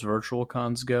as far as virtual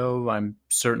cons go, I'm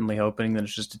certainly hoping that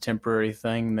it's just a temporary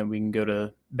thing, that we can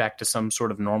go back to some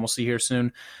sort of normalcy here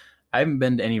soon. I haven't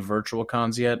been to any virtual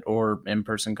cons yet, or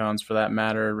in-person cons for that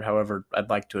matter. However, I'd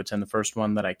like to attend the first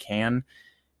one that I can.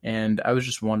 And I was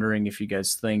just wondering if you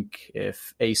guys think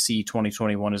if AC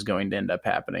 2021 is going to end up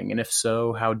happening, and if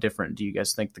so, how different do you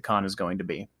guys think the con is going to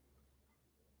be?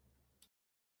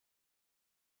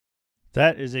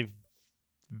 That is a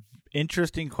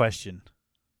interesting question,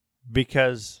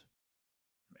 because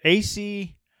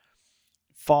AC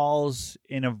falls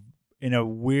in a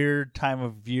weird time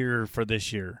of year for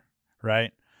this year,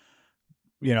 right?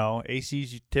 You know,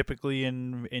 AC's typically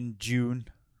in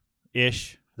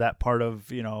June-ish, that part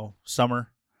of,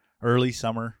 summer, early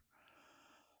summer.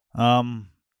 You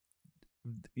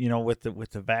know, with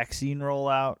the vaccine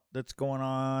rollout that's going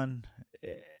on,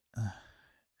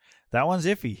 that one's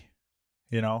iffy.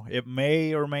 It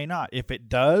may or may not. If it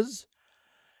does,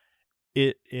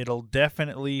 it'll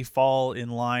definitely fall in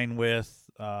line with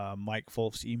Mike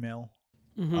Fulf's email.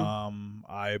 Mm-hmm.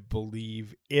 I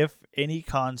believe if any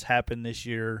cons happen this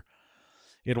year,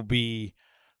 it'll be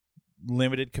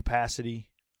limited capacity.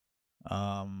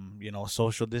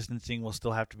 Social distancing will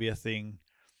still have to be a thing.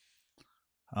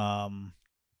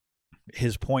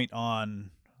 His point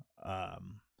on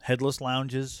headless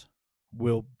lounges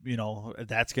will,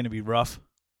 that's going to be rough.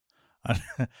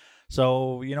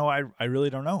 So, I really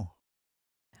don't know.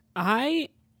 I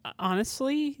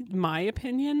honestly, my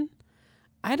opinion,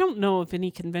 I don't know if any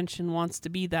convention wants to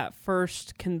be that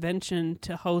first convention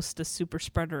to host a super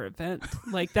spreader event.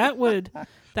 Like that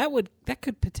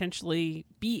could potentially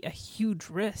be a huge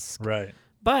risk. Right.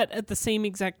 But at the same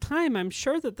exact time, I'm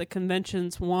sure that the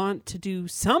conventions want to do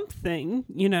something,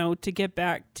 to get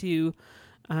back to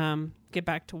how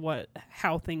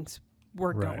things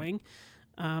were going.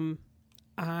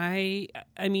 I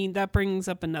mean, that brings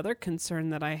up another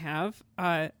concern that I have.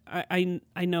 I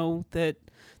know that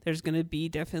there's going to be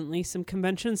definitely some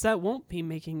conventions that won't be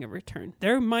making a return.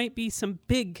 There might be some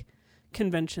big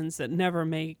conventions that never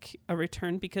make a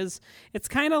return, because it's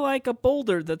kind of like a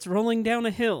boulder that's rolling down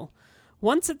a hill.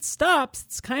 Once it stops,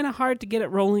 it's kind of hard to get it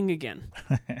rolling again.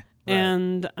 Right.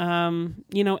 And,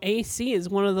 AC is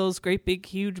one of those great big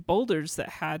huge boulders that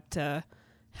had to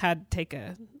take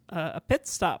a pit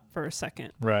stop for a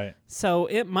second. Right. So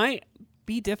it might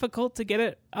be difficult to get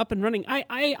it up and running.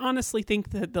 I honestly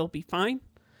think that they'll be fine.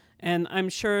 And I'm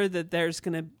sure that they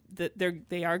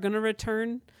are going to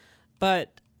return,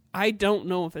 but I don't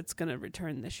know if it's going to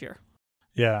return this year.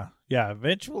 Yeah.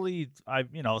 Eventually,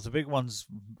 the big ones,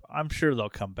 I'm sure they'll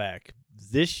come back.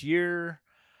 This year,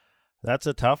 that's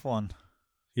a tough one.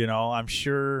 I'm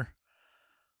sure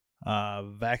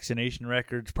vaccination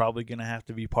records probably going to have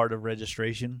to be part of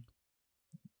registration.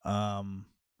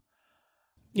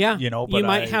 Yeah, but you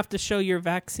might have to show your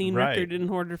vaccine record in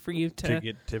order for you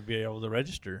to be able to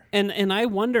register. And I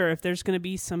wonder if there's going to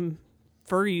be some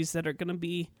furries that are going to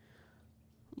be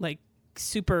like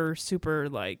super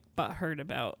like butthurt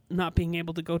about not being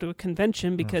able to go to a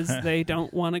convention because they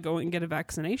don't want to go and get a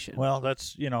vaccination. Well,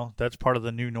 that's part of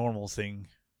the new normal thing.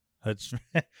 That's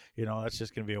that's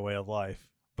just going to be a way of life.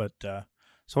 But so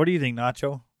what do you think,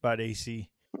 Nacho, about AC?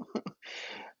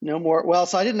 No more. Well,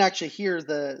 so I didn't actually hear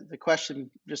the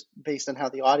question just based on how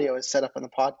the audio is set up on the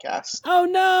podcast. Oh,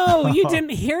 no. You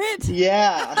didn't hear it?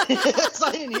 Yeah. So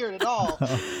I didn't hear it at all.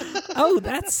 Oh,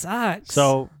 that sucks.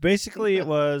 So basically it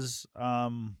was...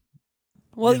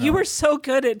 well, you were so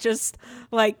good at just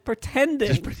like pretending.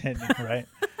 Just pretending, right?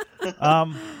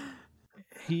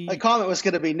 My comment was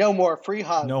going to be no more free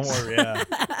hugs. No more, yeah.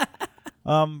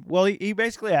 Well, he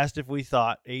basically asked if we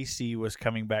thought AC was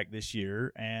coming back this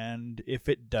year, and if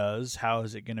it does, how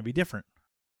is it going to be different?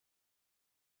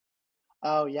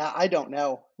 Oh yeah, I don't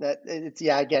know. That it's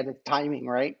yeah, again, it's timing,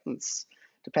 right? It's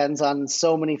depends on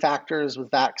so many factors with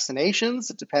vaccinations.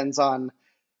 It depends on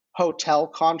hotel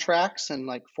contracts and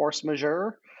like force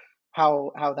majeure,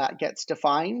 how that gets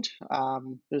defined.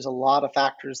 There's a lot of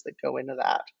factors that go into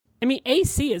that. I mean,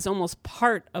 AC is almost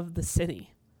part of the city.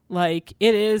 Like,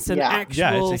 it is an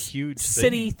actual it's a huge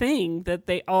city thing that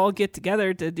they all get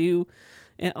together to do.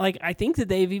 And, like, I think that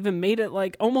they've even made it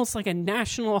like almost like a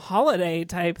national holiday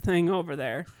type thing over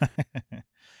there.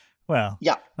 Well,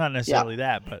 yeah, not necessarily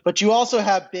that, but you also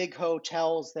have big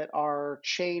hotels that are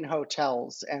chain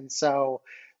hotels, and so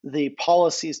the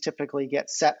policies typically get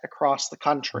set across the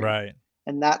country. Right.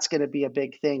 And that's going to be a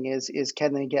big thing is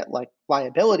can they get like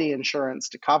liability insurance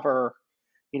to cover,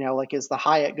 like is the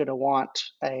Hyatt going to want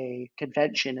a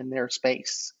convention in their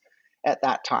space at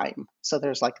that time? So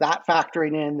there's like that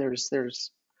factoring in.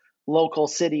 There's local,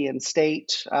 city, and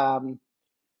state. I'll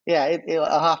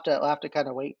have to kind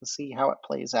of wait and see how it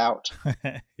plays out.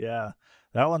 Yeah,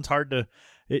 that one's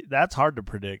that's hard to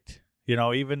predict.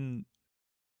 Even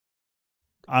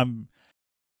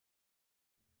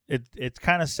It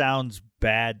kind of sounds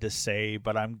bad to say,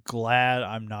 but I'm glad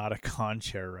I'm not a con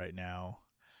chair right now,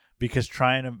 because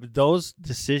those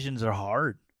decisions are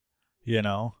hard,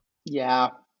 Yeah,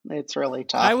 it's really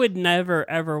tough. I would never,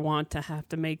 ever want to have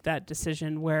to make that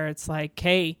decision where it's like,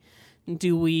 hey,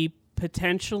 do we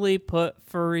potentially put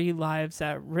furry lives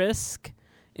at risk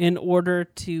in order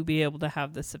to be able to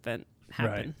have this event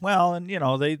happen? Right. Well, and,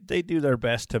 they do their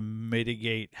best to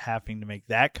mitigate having to make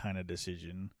that kind of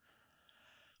decision.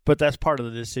 But that's part of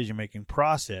the decision-making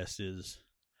process is,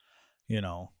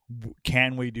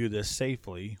 can we do this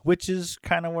safely? Which is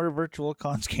kind of where virtual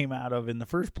cons came out of in the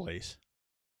first place.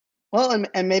 Well,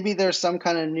 and maybe there's some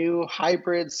kind of new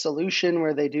hybrid solution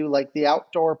where they do like the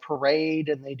outdoor parade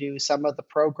and they do some of the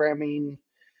programming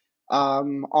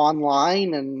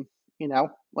online, and,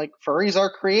 like furries are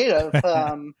creative.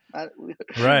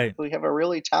 Right. We have a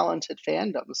really talented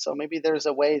fandom. So maybe there's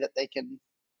a way that they can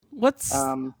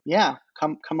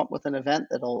come up with an event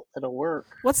that'll work.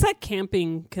 What's that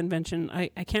camping convention? I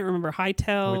can't remember.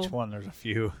 Hightail. Which one? There's a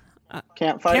few.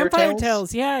 Campfire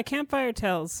Tales. Yeah, Campfire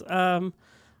Tales.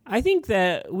 I think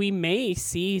that we may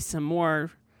see some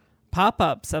more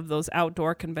pop-ups of those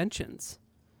outdoor conventions.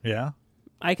 Yeah.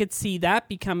 I could see that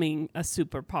becoming a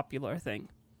super popular thing,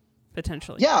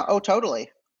 potentially. Yeah, oh, totally.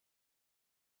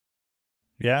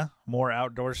 Yeah, more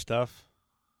outdoor stuff.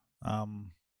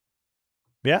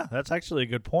 Yeah, that's actually a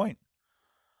good point.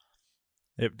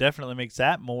 It definitely makes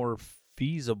that more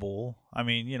feasible. I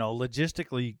mean,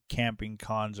 logistically, camping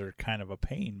cons are kind of a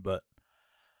pain, but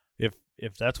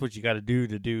if that's what you got to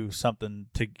do something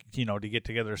to get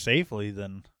together safely,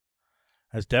 then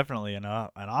that's definitely an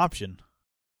option.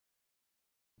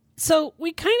 So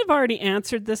we kind of already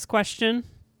answered this question,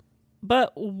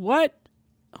 but what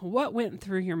went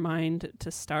through your mind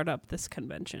to start up this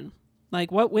convention?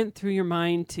 Like, what went through your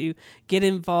mind to get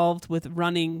involved with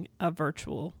running a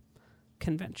virtual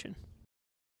convention?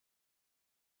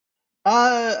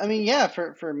 I mean, yeah,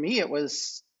 for me it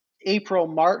was April,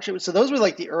 March. So those were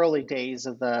like the early days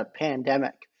of the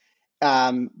pandemic.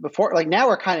 Before, like, now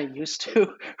we're kind of used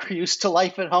to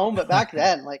life at home, but back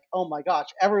then, like, oh my gosh,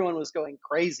 everyone was going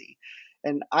crazy.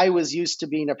 And I was used to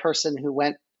being a person who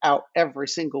went out every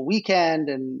single weekend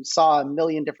and saw a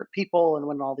million different people and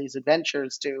went on all these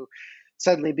adventures, to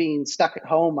suddenly being stuck at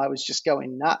home. I was just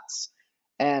going nuts.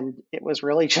 And it was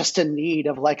really just a need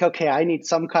of like, okay, I need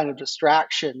some kind of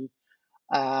distraction.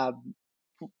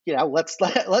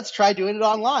 Let's try doing it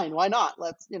online. Why not?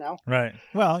 Right.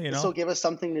 Well, this will give us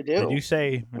something to do. Did you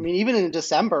say? I mean, even in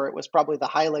December, it was probably the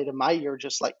highlight of my year.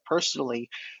 Just like personally,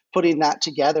 putting that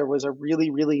together was a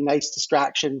really, really nice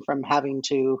distraction from having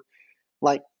to,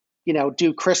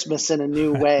 do Christmas in a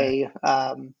new way.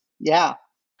 Yeah.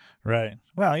 Right.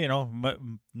 Well,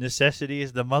 necessity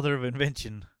is the mother of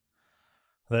invention.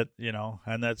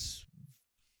 And that's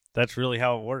really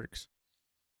how it works.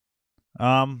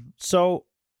 So,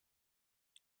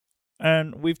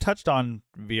 and we've touched on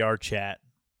VR chat,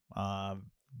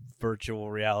 virtual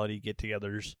reality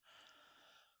get-togethers.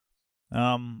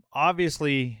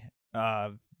 Obviously,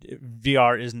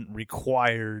 VR isn't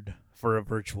required for a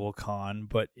virtual con,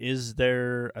 but is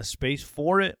there a space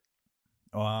for it?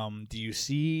 Do you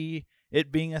see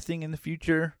it being a thing in the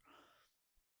future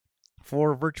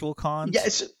for virtual cons?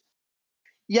 Yes.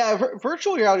 Yeah,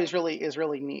 virtual reality is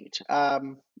really neat.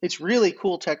 It's really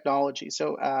cool technology.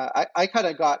 So I kind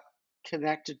of got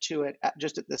connected to it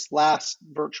just at this last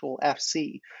virtual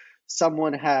FC.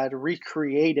 someone had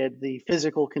recreated the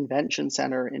physical convention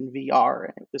center in VR,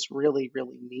 and it was really,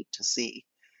 really neat to see.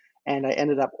 And I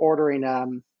ended up ordering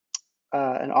an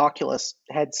Oculus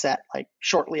headset like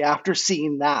shortly after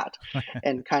seeing that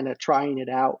and kind of trying it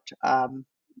out.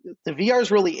 The VR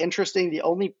is really interesting. The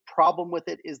only problem with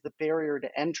it is the barrier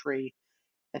to entry.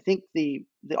 I think the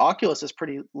Oculus is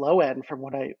pretty low end from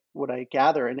what I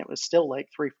gather, and it was still like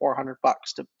 $300-400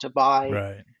 to buy.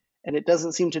 Right. And it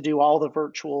doesn't seem to do all the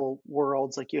virtual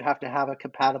worlds. Like you have to have a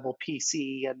compatible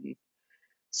PC, and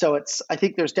so I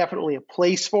think there's definitely a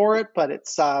place for it, but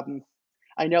it's I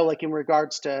know like in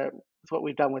regards to what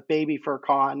we've done with Baby Fur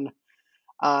Con,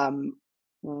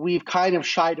 we've kind of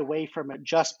shied away from it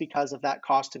just because of that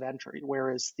cost of entry.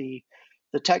 Whereas the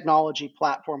technology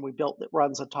platform we built that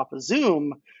runs on top of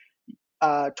Zoom,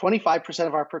 25%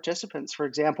 of our participants, for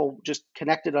example, just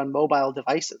connected on mobile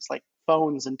devices like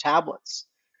phones and tablets,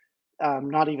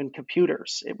 not even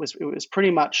computers. It was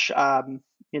pretty much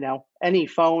any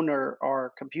phone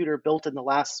or computer built in the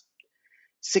last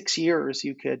 6 years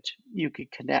you could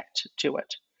connect to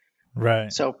it.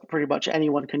 Right. So pretty much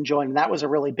anyone can join. And that was a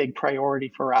really big priority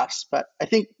for us. But I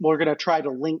think we're going to try to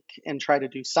link and try to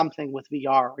do something with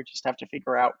VR. We just have to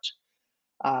figure out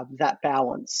that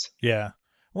balance. Yeah.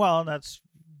 Well, that's,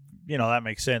 that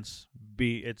makes sense.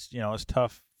 It's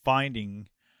tough finding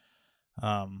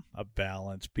a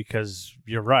balance because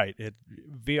you're right.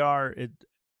 VR,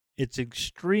 it's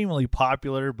extremely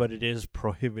popular, but it is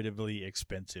prohibitively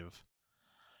expensive.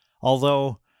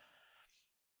 Although,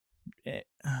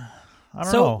 I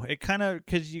don't know. It kind of,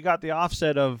 because you got the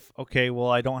offset of, okay, well,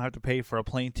 I don't have to pay for a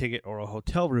plane ticket or a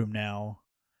hotel room now,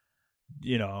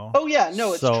 Oh, yeah.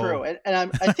 No, it's true. And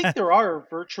I think there are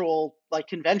virtual like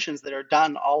conventions that are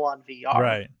done all on VR.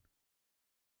 Right.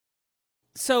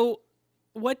 So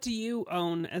what do you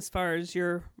own as far as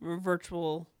your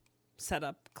virtual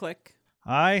setup, Click?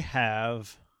 I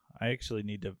actually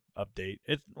need to update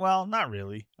it. Well, not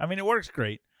really. I mean, it works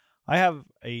great. I have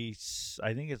I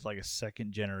think it's like a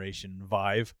second generation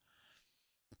Vive.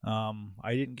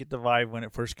 I didn't get the Vive when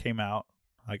it first came out.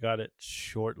 I got it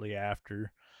shortly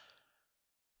after.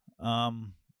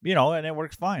 And it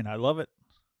works fine. I love it.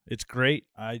 It's great.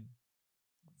 I've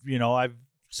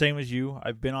same as you.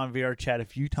 I've been on VR chat a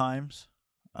few times.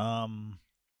 I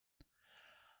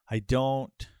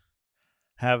don't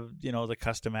have, the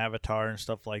custom avatar and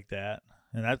stuff like that.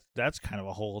 And that's kind of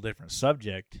a whole different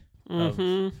subject of,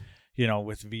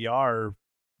 with VR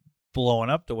blowing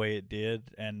up the way it did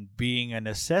and being a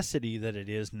necessity that it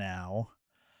is now.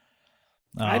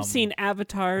 I've seen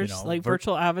avatars,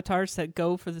 virtual avatars that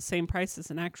go for the same price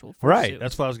as an actual fursuit. Right.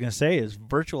 That's what I was going to say is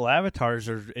virtual avatars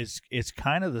it's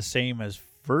kind of the same as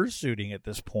fursuiting at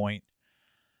this point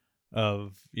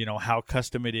of, how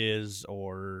custom it is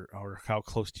or how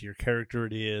close to your character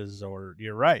it is, or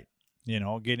you're right.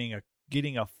 Getting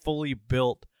a fully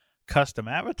built custom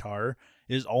avatar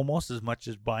is almost as much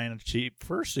as buying a cheap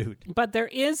fursuit. But there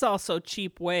is also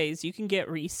cheap ways. You can get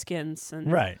reskins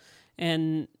and right.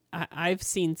 And I've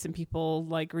seen some people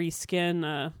like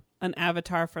reskin an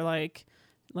avatar for like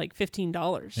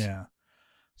 $15. Yeah.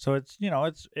 So it's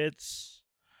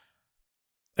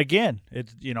again,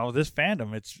 it's this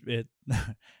fandom,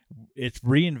 it's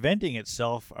reinventing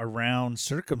itself around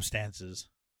circumstances.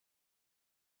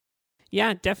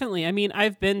 Yeah, definitely. I mean,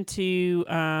 I've been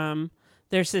to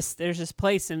there's this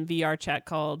place in VR chat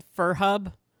called Fur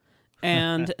Hub,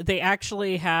 and they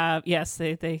actually have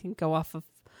they can go off of.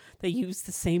 They use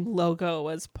the same logo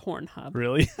as Pornhub.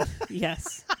 Really?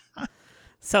 Yes.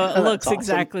 So it looks awesome.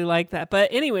 Exactly like that.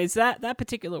 But anyways, that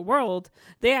particular world,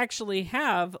 they actually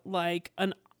have like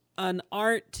an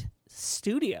art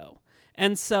studio.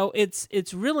 And so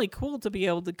it's really cool to be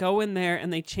able to go in there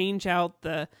and they change out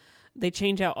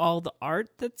all the art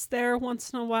that's there once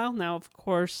in a while. Now, of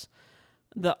course,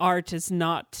 the art is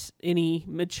not any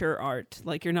mature art.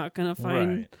 Like you're not going to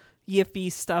find right.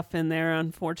 yippy stuff in there,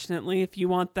 unfortunately. If you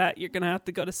want that, you're going to have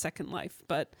to go to Second Life.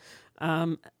 But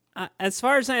as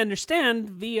far as I understand,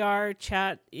 VR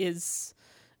chat is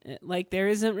like there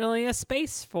isn't really a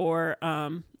space for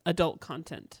adult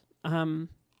content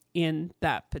in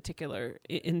that particular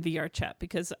in VR chat,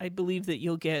 because I believe that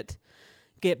you'll get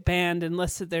banned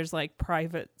unless there's like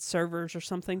private servers or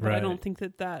something. But right. I don't think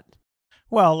that.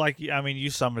 Well, you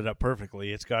summed it up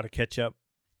perfectly. It's got to catch up.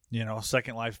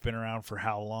 Second Life's been around for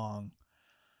how long?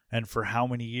 And for how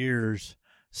many years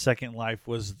Second Life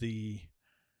was the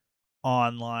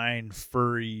online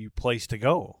furry place to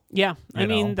go? Yeah. I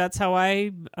mean, that's how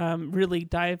I really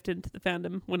dived into the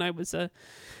fandom when I was a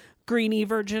greenie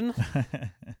virgin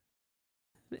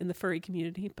in the furry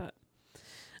community. But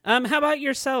how about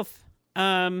yourself?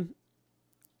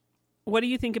 what do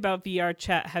you think about VR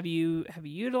chat? Have you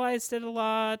utilized it a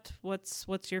lot?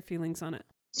 What's your feelings on it?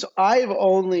 So I've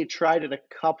only tried it a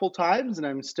couple times, and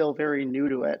I'm still very new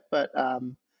to it. But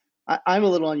I'm a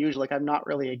little unusual. Like I'm not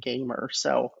really a gamer,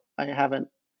 so I haven't.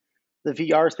 The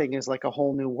VR thing is like a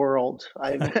whole new world.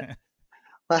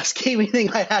 Last gaming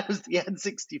thing I had was the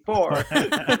N64.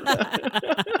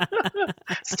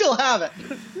 Still have it.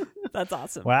 That's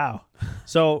awesome. Wow.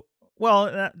 So,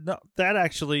 well, that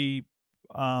actually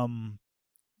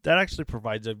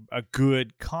provides a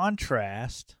good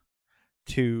contrast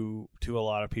to a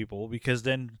lot of people, because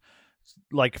then,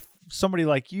 like somebody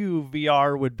like you,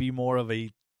 VR would be more of a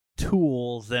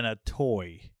tool than a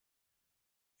toy.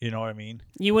 You know what I mean?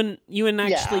 You wouldn't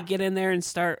actually get in there and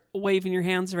start waving your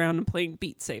hands around and playing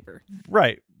Beat Saber.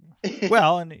 Right.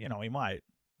 Well, and he might.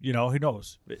 Who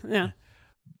knows? Yeah.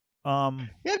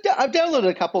 I've downloaded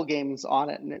a couple games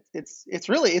on it, and it's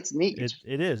neat.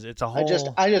 It is. It's a whole.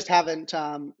 I just haven't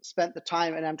spent the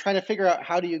time, and I'm trying to figure out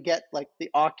how do you get like the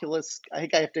Oculus. I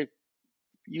think I have to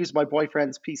use my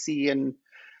boyfriend's PC, and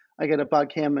I got to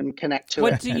bug him and connect to it.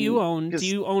 What do you own? Do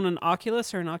you own an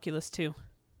Oculus or an Oculus 2?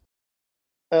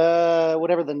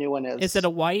 Whatever the new one is. Is it a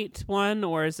white one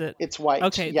or is it? It's white.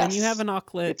 Okay, yes. Then you have an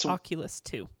Oculus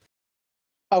 2.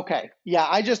 Okay, yeah.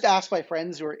 I just asked my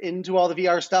friends who are into all the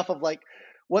VR stuff of like,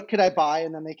 what could I buy?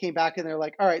 And then they came back and they're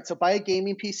like, all right, so buy a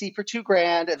gaming PC for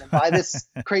 $2,000 and then buy this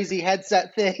crazy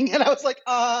headset thing. And I was like,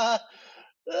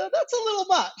 that's a little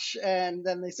much. And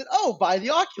then they said, oh, buy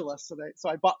the Oculus. So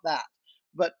I bought that.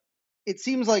 But it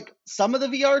seems like some of the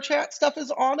VR chat stuff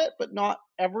is on it, but not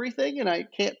everything. And I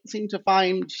can't seem to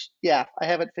find, I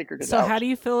haven't figured it out. So how do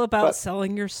you feel about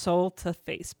selling your soul to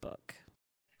Facebook?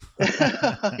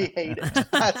 I hate it.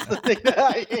 That's the thing that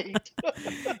I hate.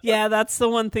 Yeah, that's the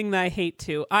one thing that I hate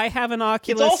too. I have an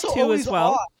Oculus 2 as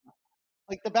well. On.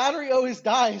 Like the battery always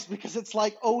dies because it's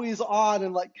like always on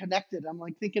and like connected. I'm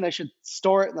like thinking I should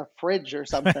store it in the fridge or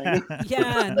something.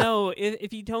 Yeah, no.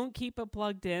 If you don't keep it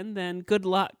plugged in, then good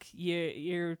luck.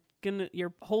 Your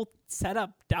whole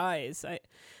setup dies.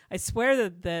 I swear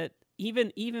that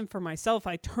even for myself,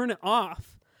 I turn it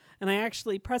off and I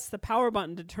actually press the power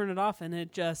button to turn it off, and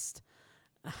it just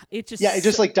it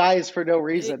just like dies for no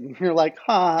reason. You're like,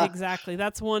 huh? Exactly.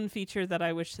 That's one feature that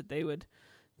I wish that they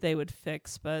would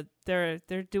fix, but they're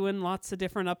doing lots of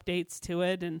different updates to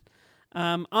it, and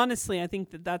honestly I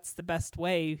think that that's the best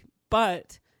way.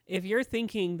 But if you're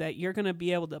thinking that you're going to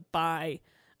be able to buy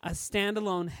a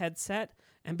standalone headset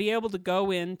and be able to go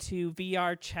into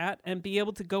VR chat and be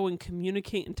able to go and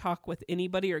communicate and talk with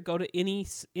anybody or go to any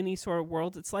sort of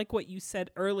world, it's like what you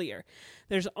said earlier.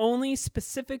 There's only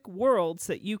specific worlds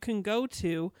that you can go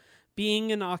to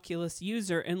being an Oculus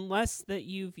user, unless that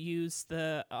you've used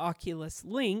the Oculus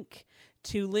Link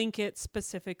to link it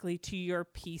specifically to your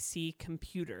PC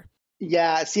computer.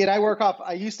 Yeah, see, and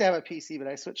I used to have a PC, but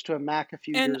I switched to a Mac a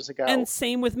few years ago. And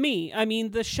same with me. I mean,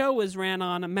 the show was ran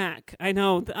on a Mac. I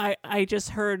know. I just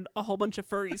heard a whole bunch of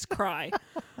furries cry.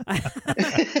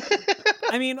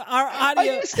 I mean, our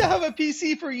audio... I used to have a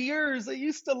PC for years. I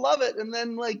used to love it. And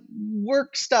then, like,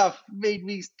 work stuff made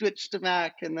me switch to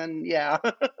Mac. And then, yeah.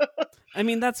 I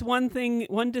mean, that's one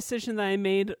decision that I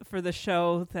made for the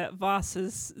show that Voss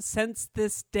has, since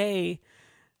this day...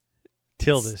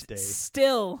 Till this day.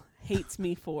 Still hates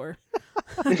me for.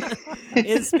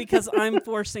 Is because I'm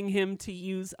forcing him to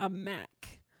use a Mac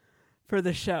for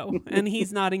the show, and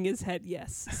he's nodding his head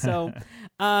yes. So,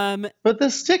 but the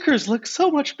stickers look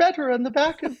so much better on the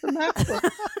back of the MacBook.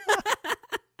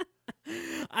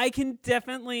 I can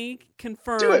definitely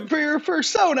confirm. Do it for your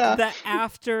persona. That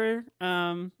after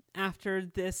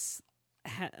this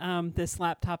this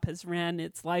laptop has ran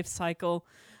its life cycle,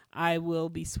 I will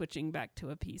be switching back to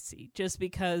a PC, just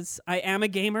because I am a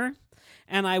gamer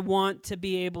and I want to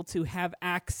be able to have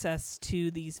access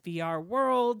to these VR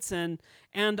worlds and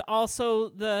also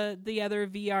the other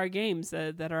VR games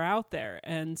that are out there.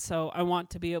 And so I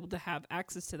want to be able to have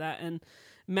access to that. And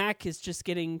Mac is just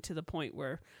getting to the point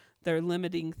where they're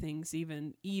limiting things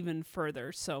even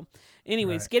further. So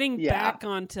anyways, getting back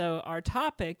onto our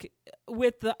topic,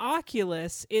 with the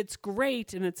Oculus, it's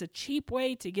great and it's a cheap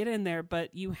way to get in there, but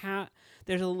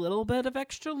there's a little bit of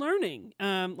extra learning.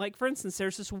 Like for instance,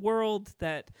 there's this world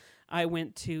that I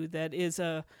went to that is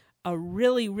a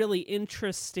really, really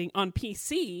interesting on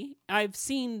PC. I've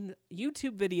seen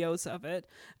YouTube videos of it,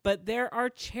 but there are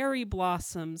cherry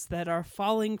blossoms that are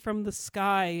falling from the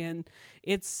sky, and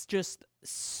it's just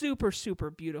super,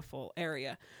 super beautiful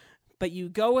area. But you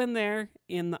go in there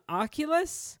in the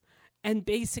Oculus, and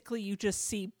basically you just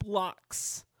see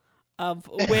blocks of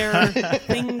where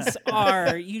things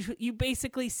are. You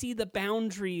basically see the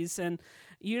boundaries, and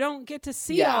you don't get to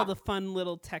see all the fun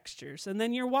little textures. And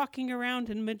then you're walking around,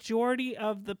 and majority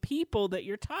of the people that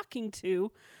you're talking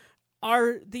to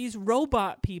are these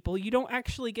robot people. You don't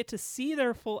actually get to see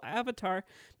their full avatar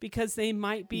because they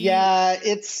might be... Yeah,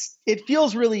 it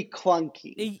feels really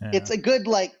clunky. Yeah. It's a good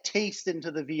taste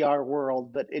into the VR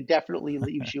world, but it definitely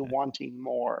leaves you wanting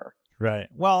more. Right.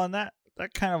 Well, and that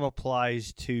kind of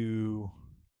applies to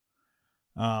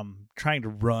trying to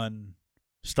run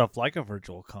stuff like a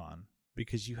virtual con,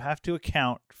 because you have to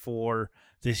account for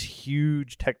this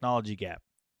huge technology gap.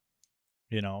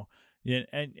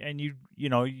 And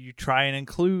you try and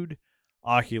include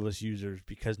Oculus users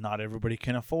because not everybody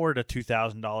can afford a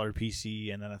 $2,000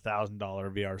 PC and then $1,000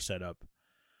 VR setup.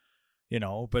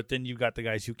 But then you've got the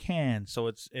guys who can. So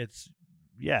it's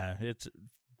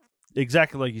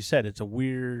exactly like you said. It's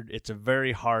a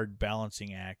very hard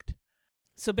balancing act.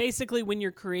 So basically, when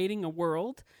you're creating a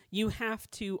world, you have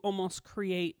to almost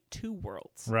create two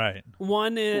worlds. Right.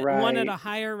 One at a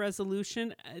higher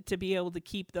resolution to be able to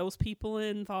keep those people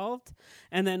involved,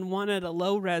 and then one at a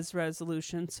low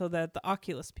resolution so that the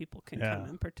Oculus people can come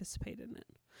and participate in it.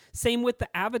 Same with the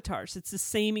avatars. It's the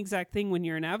same exact thing. When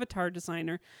you're an avatar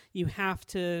designer, you have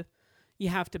to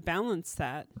balance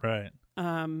that. Right.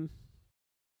 That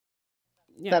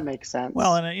makes sense.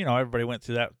 Well, and everybody went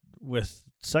through that with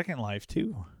Second Life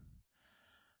too.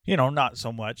 Not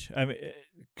so much. I mean,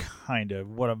 kind of.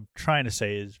 What I'm trying to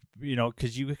say is,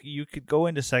 because you could go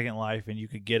into Second Life and you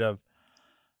could get a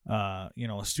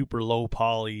super low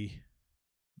poly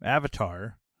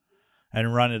avatar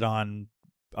and run it on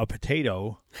a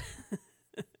potato.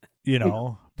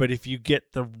 But if you get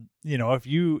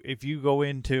if you go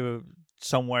into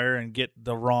somewhere and get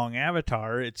the wrong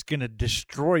avatar, it's going to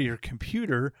destroy your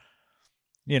computer.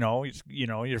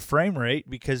 Your frame rate,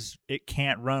 because it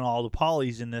can't run all the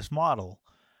polys in this model,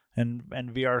 and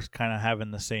VR's kind of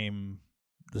having the same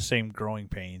growing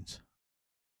pains.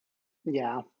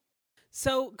 Yeah.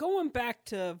 So going back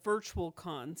to virtual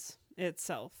cons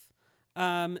itself,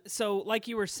 so like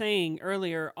you were saying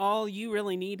earlier, all you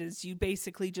really need is you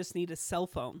basically just need a cell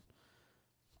phone,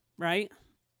 right?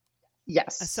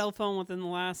 Yes. A cell phone within the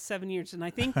last 7 years, and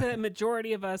I think the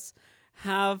majority of us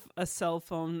have a cell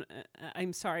phone.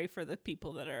 I'm sorry for the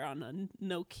people that are on a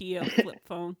Nokia flip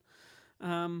phone.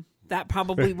 That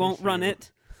probably won't run it.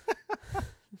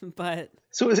 But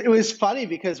so it was funny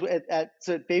because at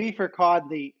Baby for Con,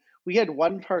 we had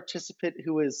one participant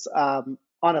who was on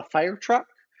a fire truck.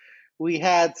 We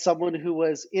had someone who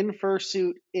was in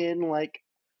fursuit in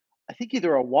I think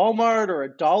either a Walmart or a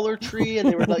Dollar Tree, and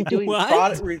they were doing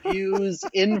product reviews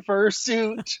in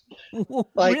fursuit,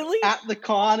 really? At the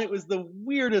con. It was the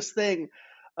weirdest thing.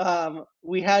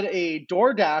 We had a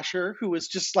DoorDasher who was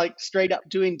just straight up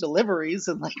doing deliveries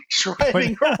and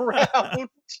driving around.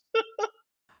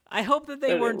 I hope that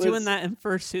they weren't doing that in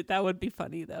fursuit. That would be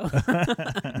funny, though.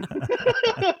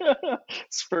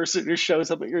 Fursuit who shows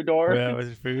up at your door. Yeah,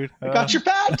 with food. I got your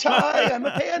pad thai. I'm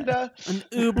a panda. An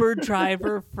Uber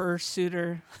driver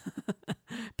fursuiter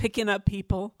picking up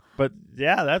people. But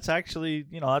yeah, that's actually,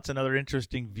 that's another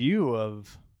interesting view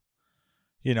of,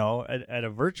 at a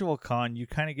virtual con, you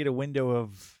kind of get a window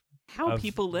of how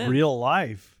people live, real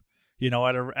life. At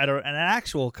an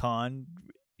actual con,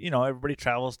 everybody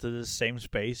travels to the same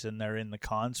space and they're in the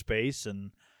con space,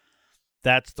 and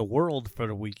that's the world for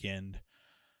the weekend.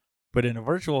 But in a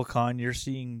virtual con, you're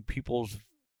seeing people's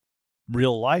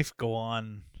real life go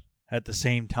on at the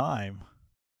same time.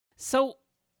 So,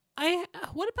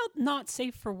 what about not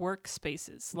safe for work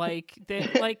spaces?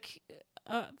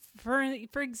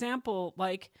 For example,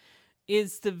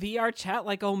 is the VR chat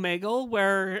like Omegle,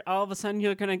 where all of a sudden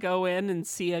you're going to go in and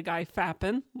see a guy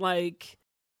fapping?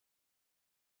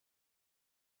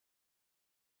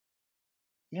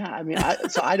 Yeah, I mean,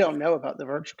 I don't know about the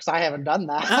virtual because I haven't done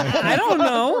that. I don't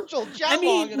know. Virtual chat I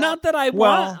mean, not that I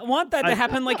want that to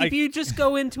happen. If you just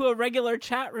go into a regular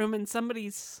chat room and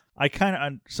somebody's, I kind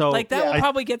of will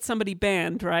probably get somebody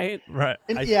banned, right? Right.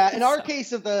 In our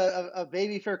case of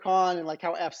Baby Fair Con and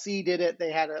how FC did it,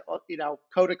 they had a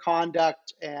code of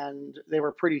conduct and they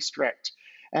were pretty strict,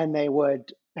 and they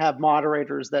would have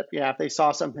moderators that if they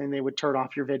saw something they would turn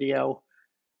off your video.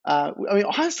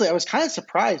 Honestly, I was kind of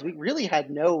surprised. We really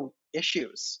had no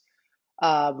issues.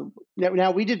 Now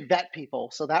we did vet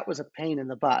people, so that was a pain in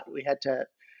the butt. We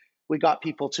got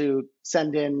people to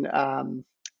send in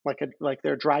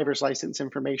their driver's license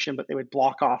information, but they would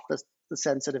block off the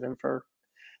sensitive info,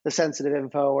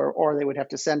 or they would have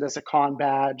to send us a con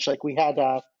badge. We had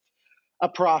a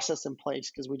process in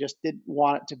place because we just didn't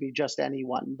want it to be just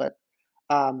anyone. But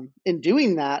in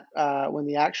doing that, when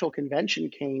the actual convention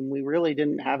came, we really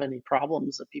didn't have any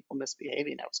problems of people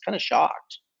misbehaving. I was kind of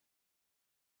shocked.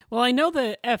 Well, I know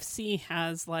the FC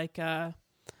has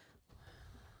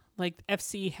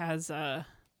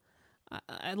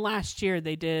last year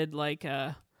they did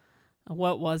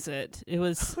what was it? It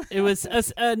was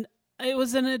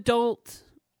an adult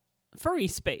furry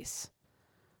space.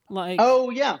 Oh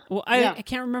yeah. Well, yeah. I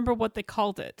can't remember what they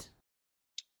called it.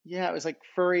 Yeah, it was like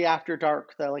Furry After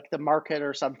Dark, the market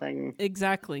or something.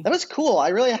 Exactly. That was cool. I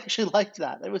really actually liked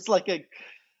that. It was like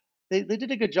they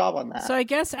did a good job on that. So I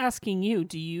guess asking you,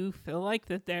 do you feel like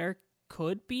that there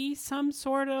could be some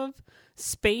sort of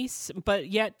space, but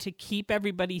yet to keep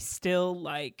everybody still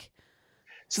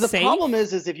So the safe? problem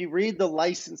is if you read the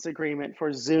license agreement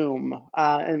for Zoom,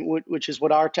 which is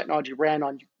what our technology ran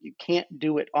on, you can't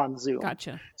do it on Zoom.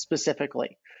 Gotcha.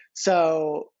 Specifically.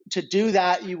 So to do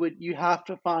that, you have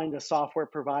to find a software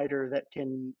provider that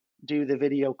can do the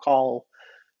video call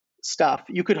stuff.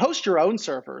 You could host your own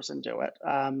servers and do it,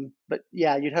 but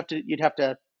yeah, you'd have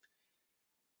to.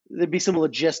 There'd be some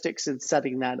logistics in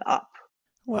setting that up.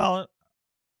 Well,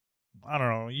 I don't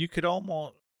know. You could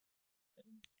almost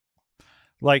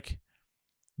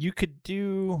you could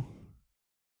do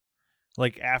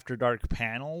After Dark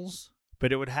panels,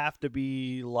 but it would have to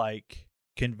be like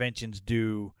conventions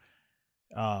do.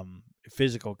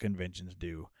 Physical conventions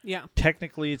do. Yeah.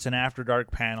 Technically, it's an After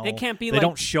Dark panel. It can't be they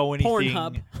don't show anything.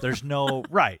 Pornhub. There's no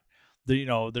right.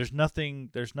 There's nothing.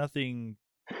 There's nothing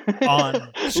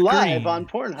on screen. Live on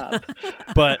Pornhub.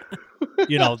 But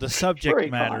the subject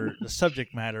matter. The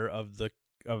subject matter of the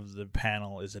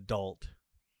panel is adult.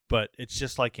 But it's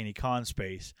just like any con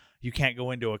space. You can't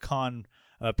go into a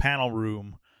panel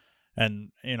room,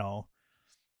 and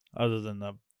other than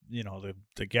the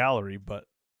gallery, but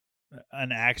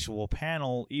an actual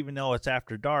panel, even though it's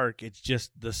After Dark, it's just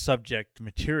the subject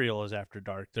material is After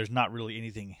Dark. There's not really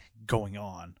anything going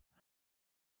on.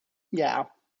 Yeah.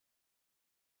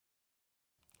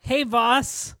 Hey,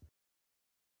 Voss.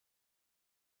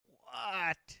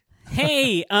 What?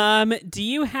 Hey, do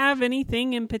you have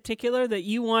anything in particular that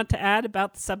you want to add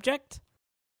about the subject?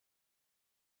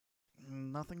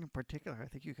 Nothing in particular. I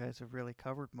think you guys have really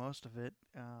covered most of it.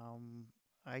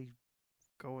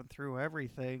 Going through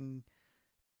everything.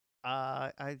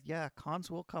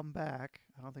 Cons will come back.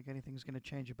 I don't think anything's going to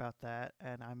change about that,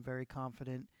 and I'm very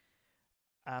confident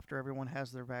after everyone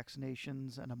has their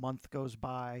vaccinations and a month goes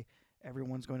by,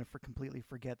 everyone's going to completely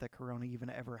forget that Corona even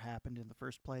ever happened in the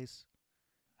first place,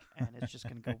 and it's just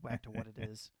going to go back to what it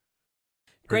is.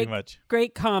 Pretty much.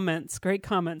 Great comments. Great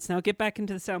comments. Now get back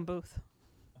into the sound booth.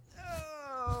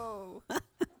 Oh.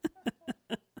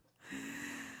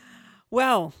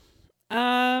 Well,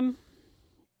 I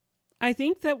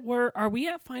think that are we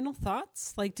at final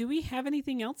thoughts? Do we have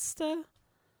anything else to?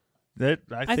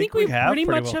 I think we have pretty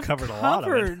much covered a lot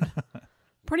of it.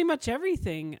 Pretty much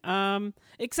everything.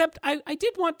 Except I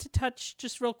did want to touch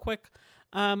just real quick.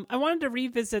 I wanted to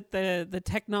revisit the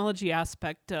technology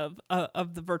aspect of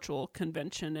the virtual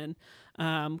convention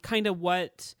and kind of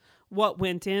what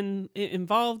went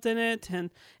involved in it, and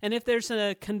if there's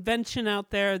a convention out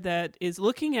there that is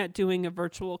looking at doing a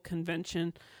virtual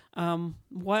convention,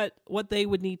 what they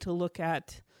would need to look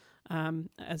at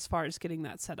as far as getting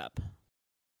that set up.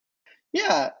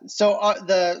 Yeah, so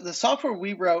the software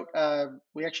we wrote,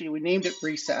 we named it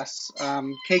Recess.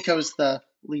 Keiko's the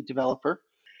lead developer,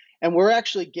 and we're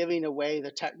actually giving away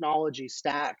the technology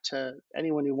stack to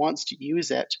anyone who wants to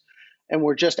use it. And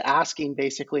we're just asking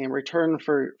basically in return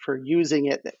for using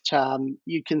it that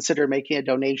you consider making a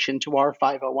donation to our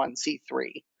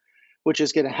 501c3, which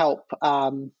is going to help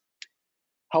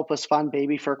us fund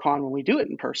Baby Fur Con when we do it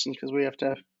in person, because we have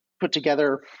to put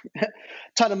together a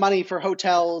ton of money for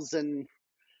hotels and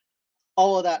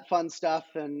all of that fun stuff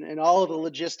and all of the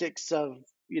logistics of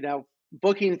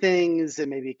booking things and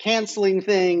maybe canceling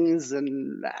things,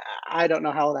 and I don't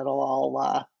know how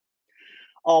that'll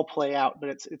all play out, but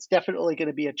it's definitely going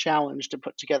to be a challenge to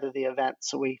put together the event.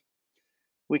 So we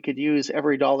could use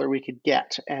every dollar we could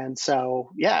get, and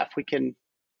so yeah, if we can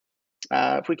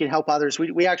help others,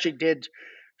 we actually did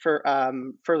for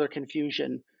Further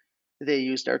Confusion. They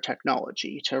used our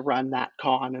technology to run that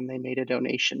con, and they made a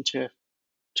donation to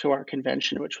our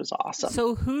convention, which was awesome.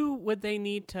 So who would they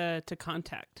need to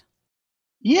contact?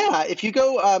 Yeah, if you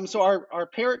go, so our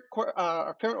parent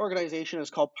organization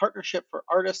is called Partnership for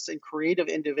Artists and Creative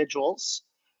Individuals.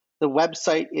 The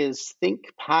website is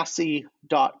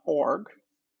thinkpassy.org,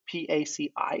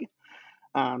 PACI,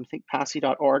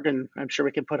 thinkpassy.org, and I'm sure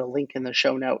we can put a link in the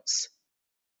show notes.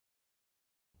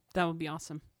 That would be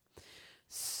awesome.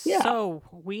 Yeah. So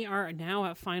we are now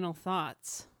at final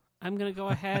thoughts. I'm going to go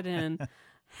ahead and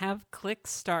have Click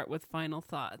start with final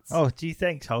thoughts. Oh, gee,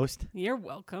 thanks, host. You're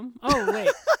welcome. Oh, wait.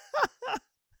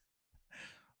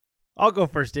 I'll go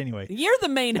first anyway. You're the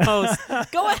main host.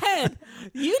 Go ahead.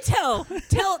 You tell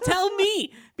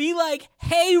me. Be like,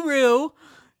 hey, Rue,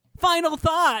 final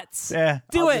thoughts. Yeah.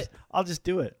 I'll just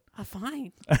do it.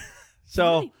 Fine.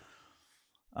 So,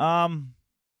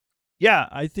 yeah,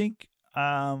 I think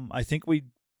we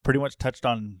pretty much touched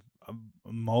on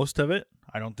most of it.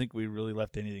 I don't think we really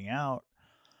left anything out.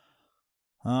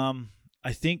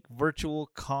 I think virtual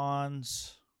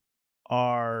cons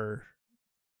are,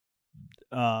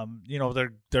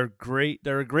 they're great.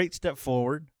 They're a great step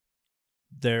forward.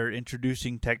 They're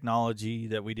introducing technology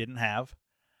that we didn't have.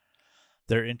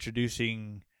 They're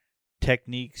introducing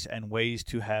techniques and ways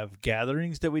to have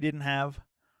gatherings that we didn't have.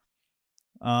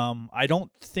 I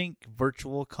don't think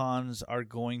virtual cons are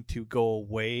going to go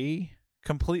away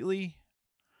completely,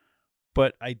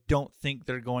 but I don't think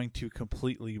they're going to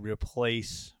completely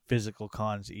replace physical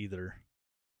cons either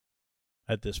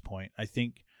at this point. I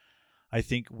think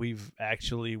we're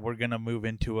going to move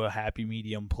into a happy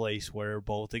medium place where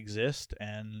both exist,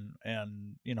 and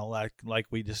like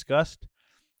we discussed,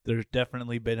 there's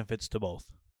definitely benefits to both.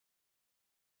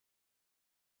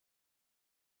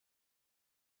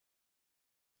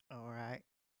 All right.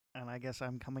 And I guess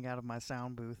I'm coming out of my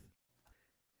sound booth.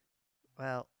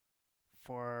 Well,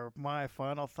 for my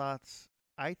final thoughts,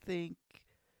 I think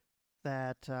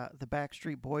that the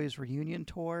Backstreet Boys reunion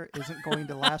tour isn't going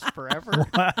to last forever.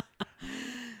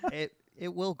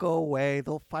 It will go away.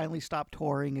 They'll finally stop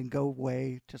touring and go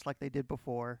away just like they did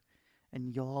before.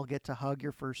 And you'll all get to hug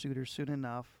your fursuiters soon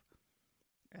enough.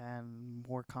 And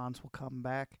more cons will come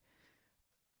back.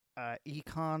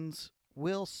 Econs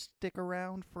will stick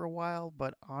around for a while,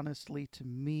 but honestly, to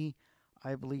me,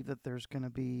 I believe that there's going to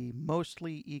be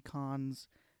mostly econs,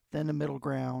 then a middle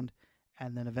ground,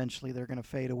 and then eventually they're going to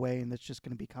fade away, and it's just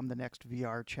going to become the next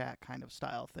VR chat kind of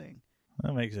style thing.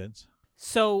 That makes sense.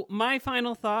 So my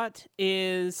final thought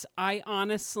is I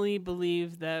honestly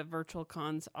believe that virtual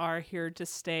cons are here to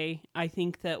stay. I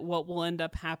think that what will end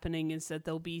up happening is that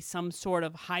there'll be some sort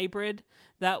of hybrid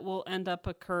that will end up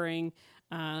occurring,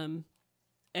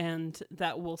 and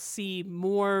that we'll see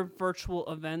more virtual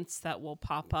events that will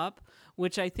pop up,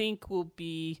 which I think will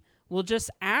just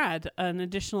add an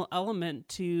additional element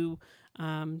to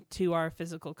our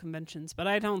physical conventions. But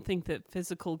I don't think that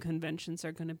physical conventions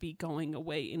are going to be going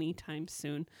away anytime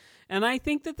soon. And I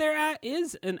think that there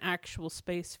is an actual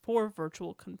space for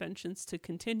virtual conventions to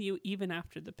continue even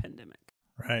after the pandemic.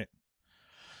 Right.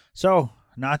 So,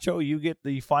 Nacho, you get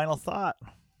the final thought.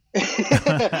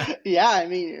 Yeah, I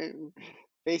mean,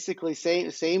 basically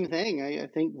same thing. I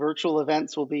think virtual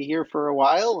events will be here for a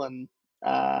while, and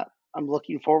I'm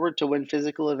looking forward to when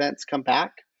physical events come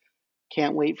back.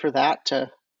 Can't wait for that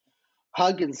to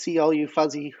hug and see all you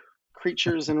fuzzy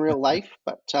creatures in real life.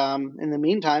 But in the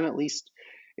meantime, at least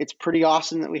it's pretty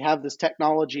awesome that we have this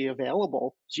technology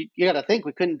available. You got to think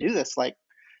we couldn't do this like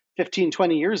 15,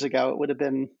 20 years ago. It would have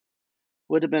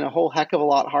been a whole heck of a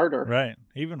lot harder. Right.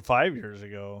 Even 5 years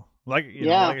ago. Like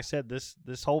I said,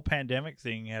 this whole pandemic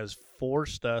thing has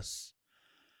forced us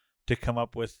to come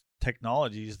up with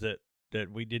technologies that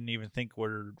we didn't even think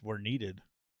were needed.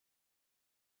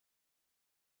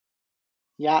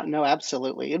 Yeah, no,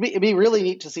 absolutely. It'd be really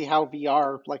neat to see how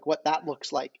VR, like what that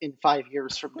looks like in 5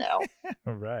 years from now.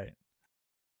 Right.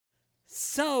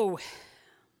 So,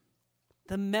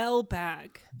 the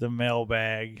mailbag.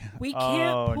 We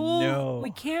can't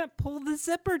pull the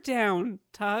zipper down,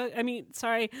 Tug. I mean,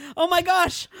 sorry. Oh my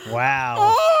gosh. Wow.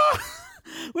 Oh,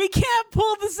 we can't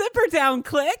pull the zipper down,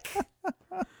 Click.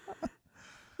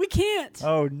 We can't.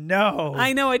 Oh no.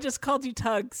 I know, I just called you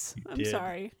Tugs. I'm did.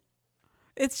 sorry.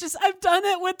 It's just I've done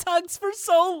it with Tugs for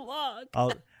so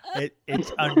long.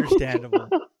 It's understandable.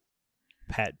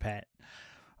 Pat.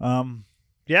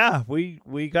 Yeah,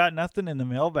 we got nothing in the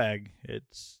mailbag.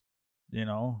 It's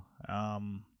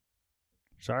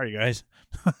sorry guys.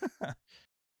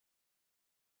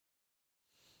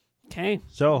 Okay.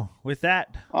 So with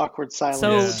that, awkward silence.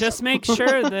 So just make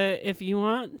sure that if you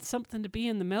want something to be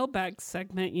in the mailbag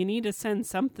segment, you need to send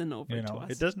something over to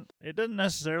us. It doesn't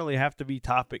necessarily have to be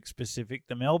topic specific.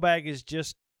 The mailbag is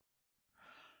just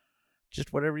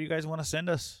whatever you guys want to send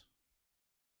us.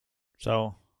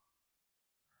 So,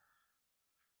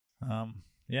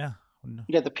 yeah.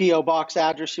 You got the P.O. box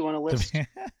address you want to list?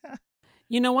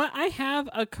 You know what? I have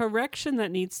a correction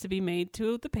that needs to be made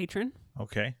to the patron.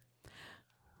 Okay.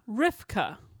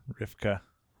 Rivka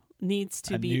needs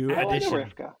to be new added. addition.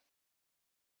 Rivka.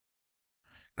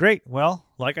 Great. Well,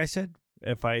 like I said,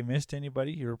 if I missed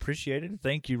anybody, you're appreciated.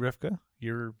 Thank you, Rivka.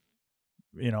 You're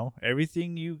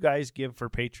everything you guys give for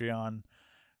Patreon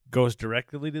goes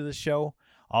directly to the show.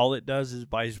 All it does is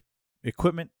buys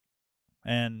equipment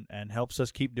and helps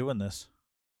us keep doing this.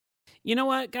 You know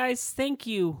what, guys? Thank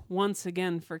you once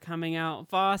again for coming out.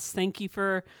 Voss, thank you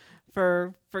for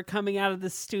coming out of the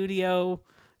studio,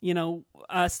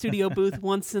 studio booth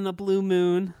once in a blue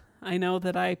moon. I know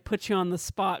that I put you on the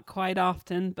spot quite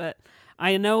often, but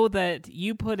I know that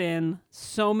you put in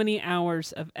so many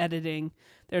hours of editing.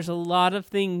 There's a lot of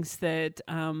things that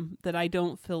that I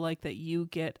don't feel like that you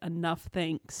get enough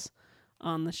thanks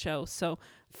on the show. So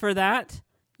for that,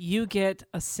 you get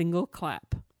a single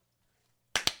clap.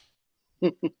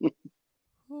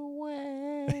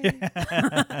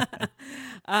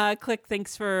 Click,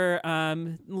 thanks for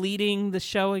leading the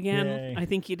show again. Yay. I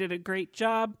think you did a great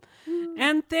job.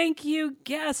 And thank you,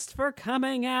 guest, for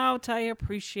coming out. I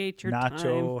appreciate your time.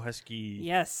 Nacho Husky.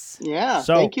 Yes. Yeah,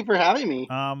 So, thank you for having me.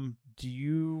 Do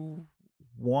you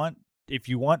want, if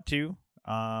you want to,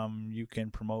 you can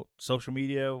promote social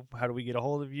media. How do we get a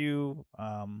hold of you?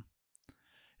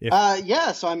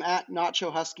 Yeah, so I'm at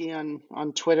Nacho Husky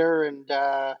on Twitter and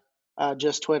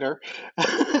just Twitter.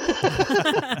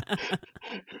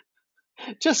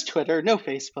 Just Twitter, no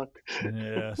Facebook.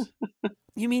 Yes.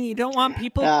 You mean you don't want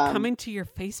people coming to your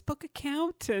Facebook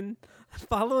account and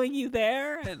following you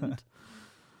there and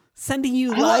sending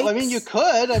you likes? I mean, you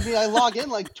could. I log in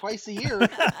like twice a year.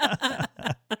 I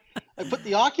put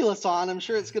the Oculus on. I'm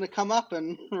sure it's going to come up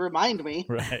and remind me.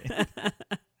 Right.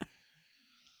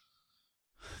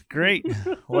 Great.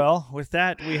 Well, with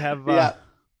that, we have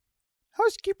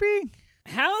housekeeping.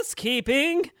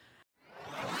 Housekeeping.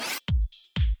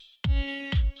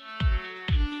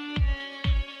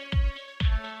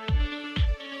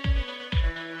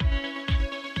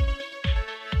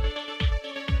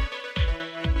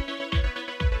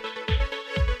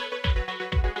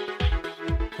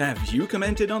 Have you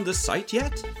commented on the site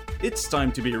yet? It's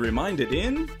time to be reminded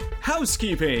in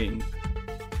housekeeping.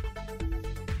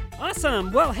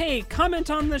 Awesome. Well, hey,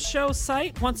 comment on the show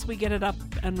site once we get it up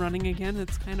and running again.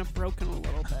 It's kind of broken a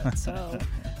little bit, so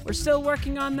we're still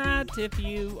working on that. If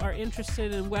you are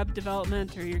interested in web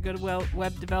development or you're a good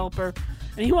web developer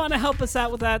and you want to help us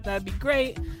out with that, that'd be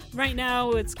great. Right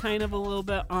now, it's kind of a little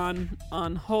bit on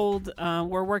hold.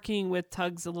 We're working with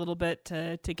Tugs a little bit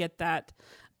to get that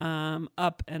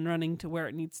up and running to where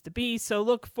it needs to be. So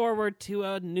look forward to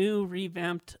a new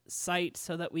revamped site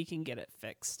so that we can get it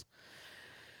fixed.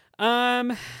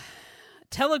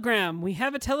 Telegram. We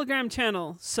have a Telegram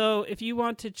channel. So if you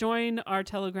want to join our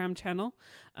Telegram channel,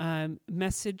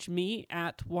 message me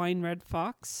at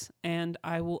WineRedFox and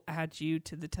I will add you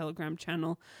to the Telegram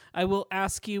channel. I will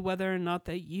ask you whether or not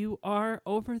that you are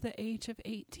over the age of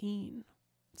 18.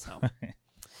 So,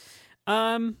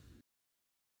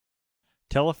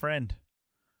 tell a friend.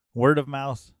 Word of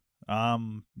mouth.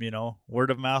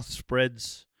 Word of mouth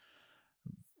spreads.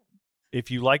 If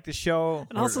you like the show,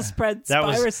 and also spreads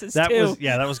viruses too.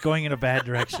 That was going in a bad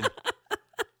direction.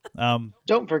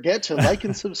 Don't forget to like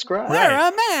and subscribe. Wear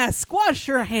a mask. Wash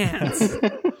your hands.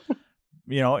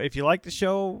 If you like the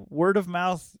show, word of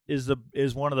mouth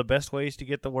is one of the best ways to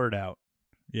get the word out.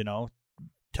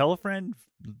 Tell a friend,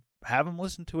 have them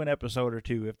listen to an episode or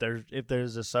two if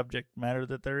there's a subject matter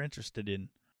that they're interested in.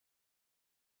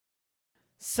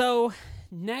 So,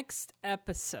 next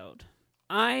episode.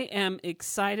 I am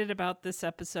excited about this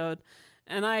episode,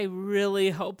 and I really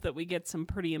hope that we get some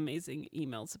pretty amazing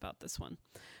emails about this one.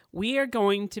 We are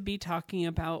going to be talking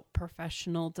about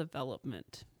professional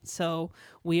development. So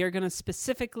we are going to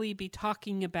specifically be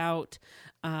talking about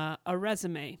a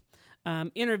resume,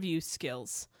 interview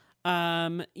skills,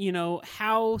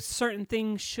 how certain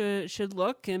things should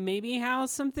look and maybe how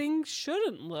some things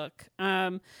shouldn't look.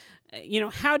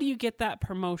 How do you get that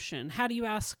promotion? How do you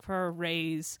ask for a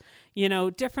raise?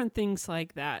 Different things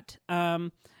like that.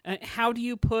 How do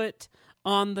you put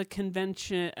on the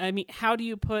convention? How do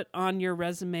you put on your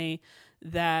resume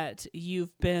that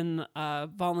you've been a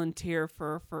volunteer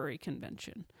for a furry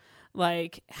convention?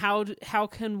 Like, how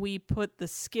can we put the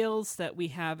skills that we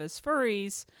have as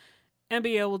furries and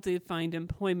be able to find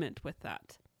employment with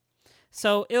that?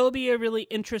 So it'll be a really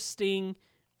interesting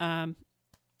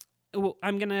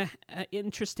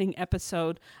interesting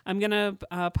episode. I'm gonna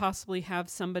possibly have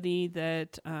somebody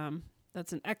that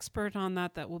that's an expert on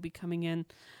that will be coming in,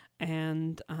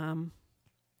 and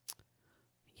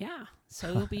so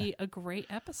it'll be a great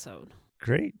episode.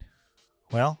 Great.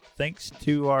 Well, thanks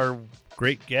to our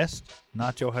great guest,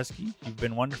 Nacho Husky. You've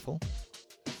been wonderful.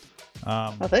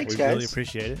 Thanks, we guys. Really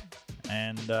appreciate it.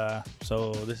 And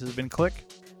so this has been Click.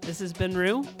 This has been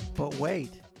Rue. But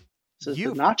wait. This is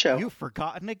Nacho. You've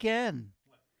forgotten again.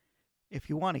 if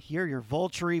you want to hear your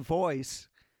vulture voice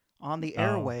on the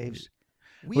airwaves,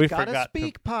 we got a forgot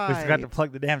speak We pipe forgot to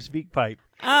plug the damn speak pipe.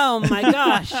 Oh my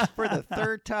gosh. for the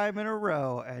third time in a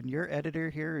row, and your editor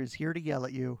here is here to yell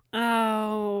at you.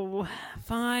 Oh,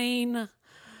 fine.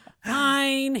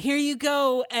 Fine. Here you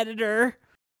go, editor.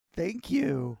 Thank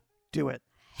you. Do it.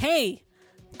 Hey,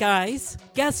 guys,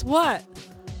 guess what?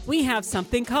 We have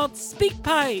something called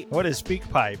SpeakPipe. What is speak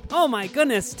pipe? Oh my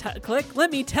goodness, Click.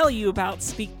 Let me tell you about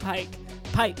SpeakPipe.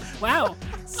 Wow.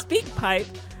 SpeakPipe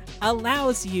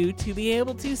allows you to be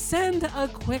able to send a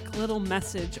quick little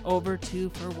message over to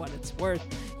For What It's Worth.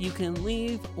 You can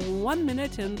leave 1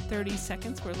 minute and 30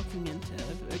 seconds. We're looking into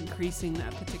increasing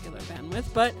that particular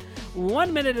bandwidth, but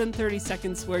 1 minute and 30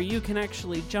 seconds where you can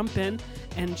actually jump in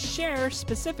and share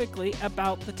specifically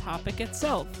about the topic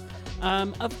itself.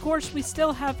 Of course, we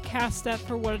still have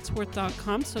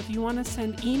cast@forwhatitsworth.com, so if you want to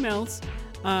send emails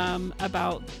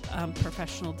about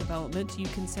professional development, you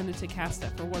can send it to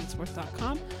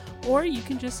cast@forwhatitsworth.com, or you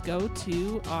can just go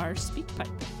to our SpeakPipe.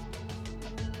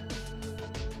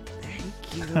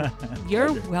 Thank you.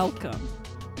 You're welcome.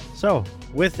 So,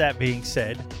 with that being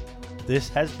said, this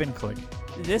has been Click.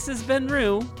 This has been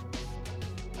Rue.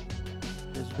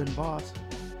 This has been Boss.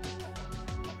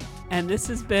 And this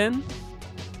has been...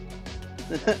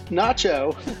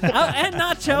 Nacho. and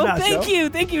Nacho. Nacho.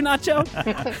 Thank you, Nacho.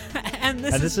 and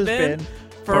this And has been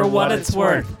For What It's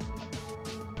Worth.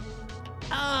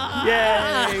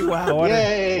 Yay! Wow, what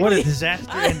Yay. a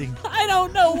disaster ending. I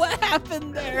don't know what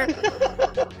happened there.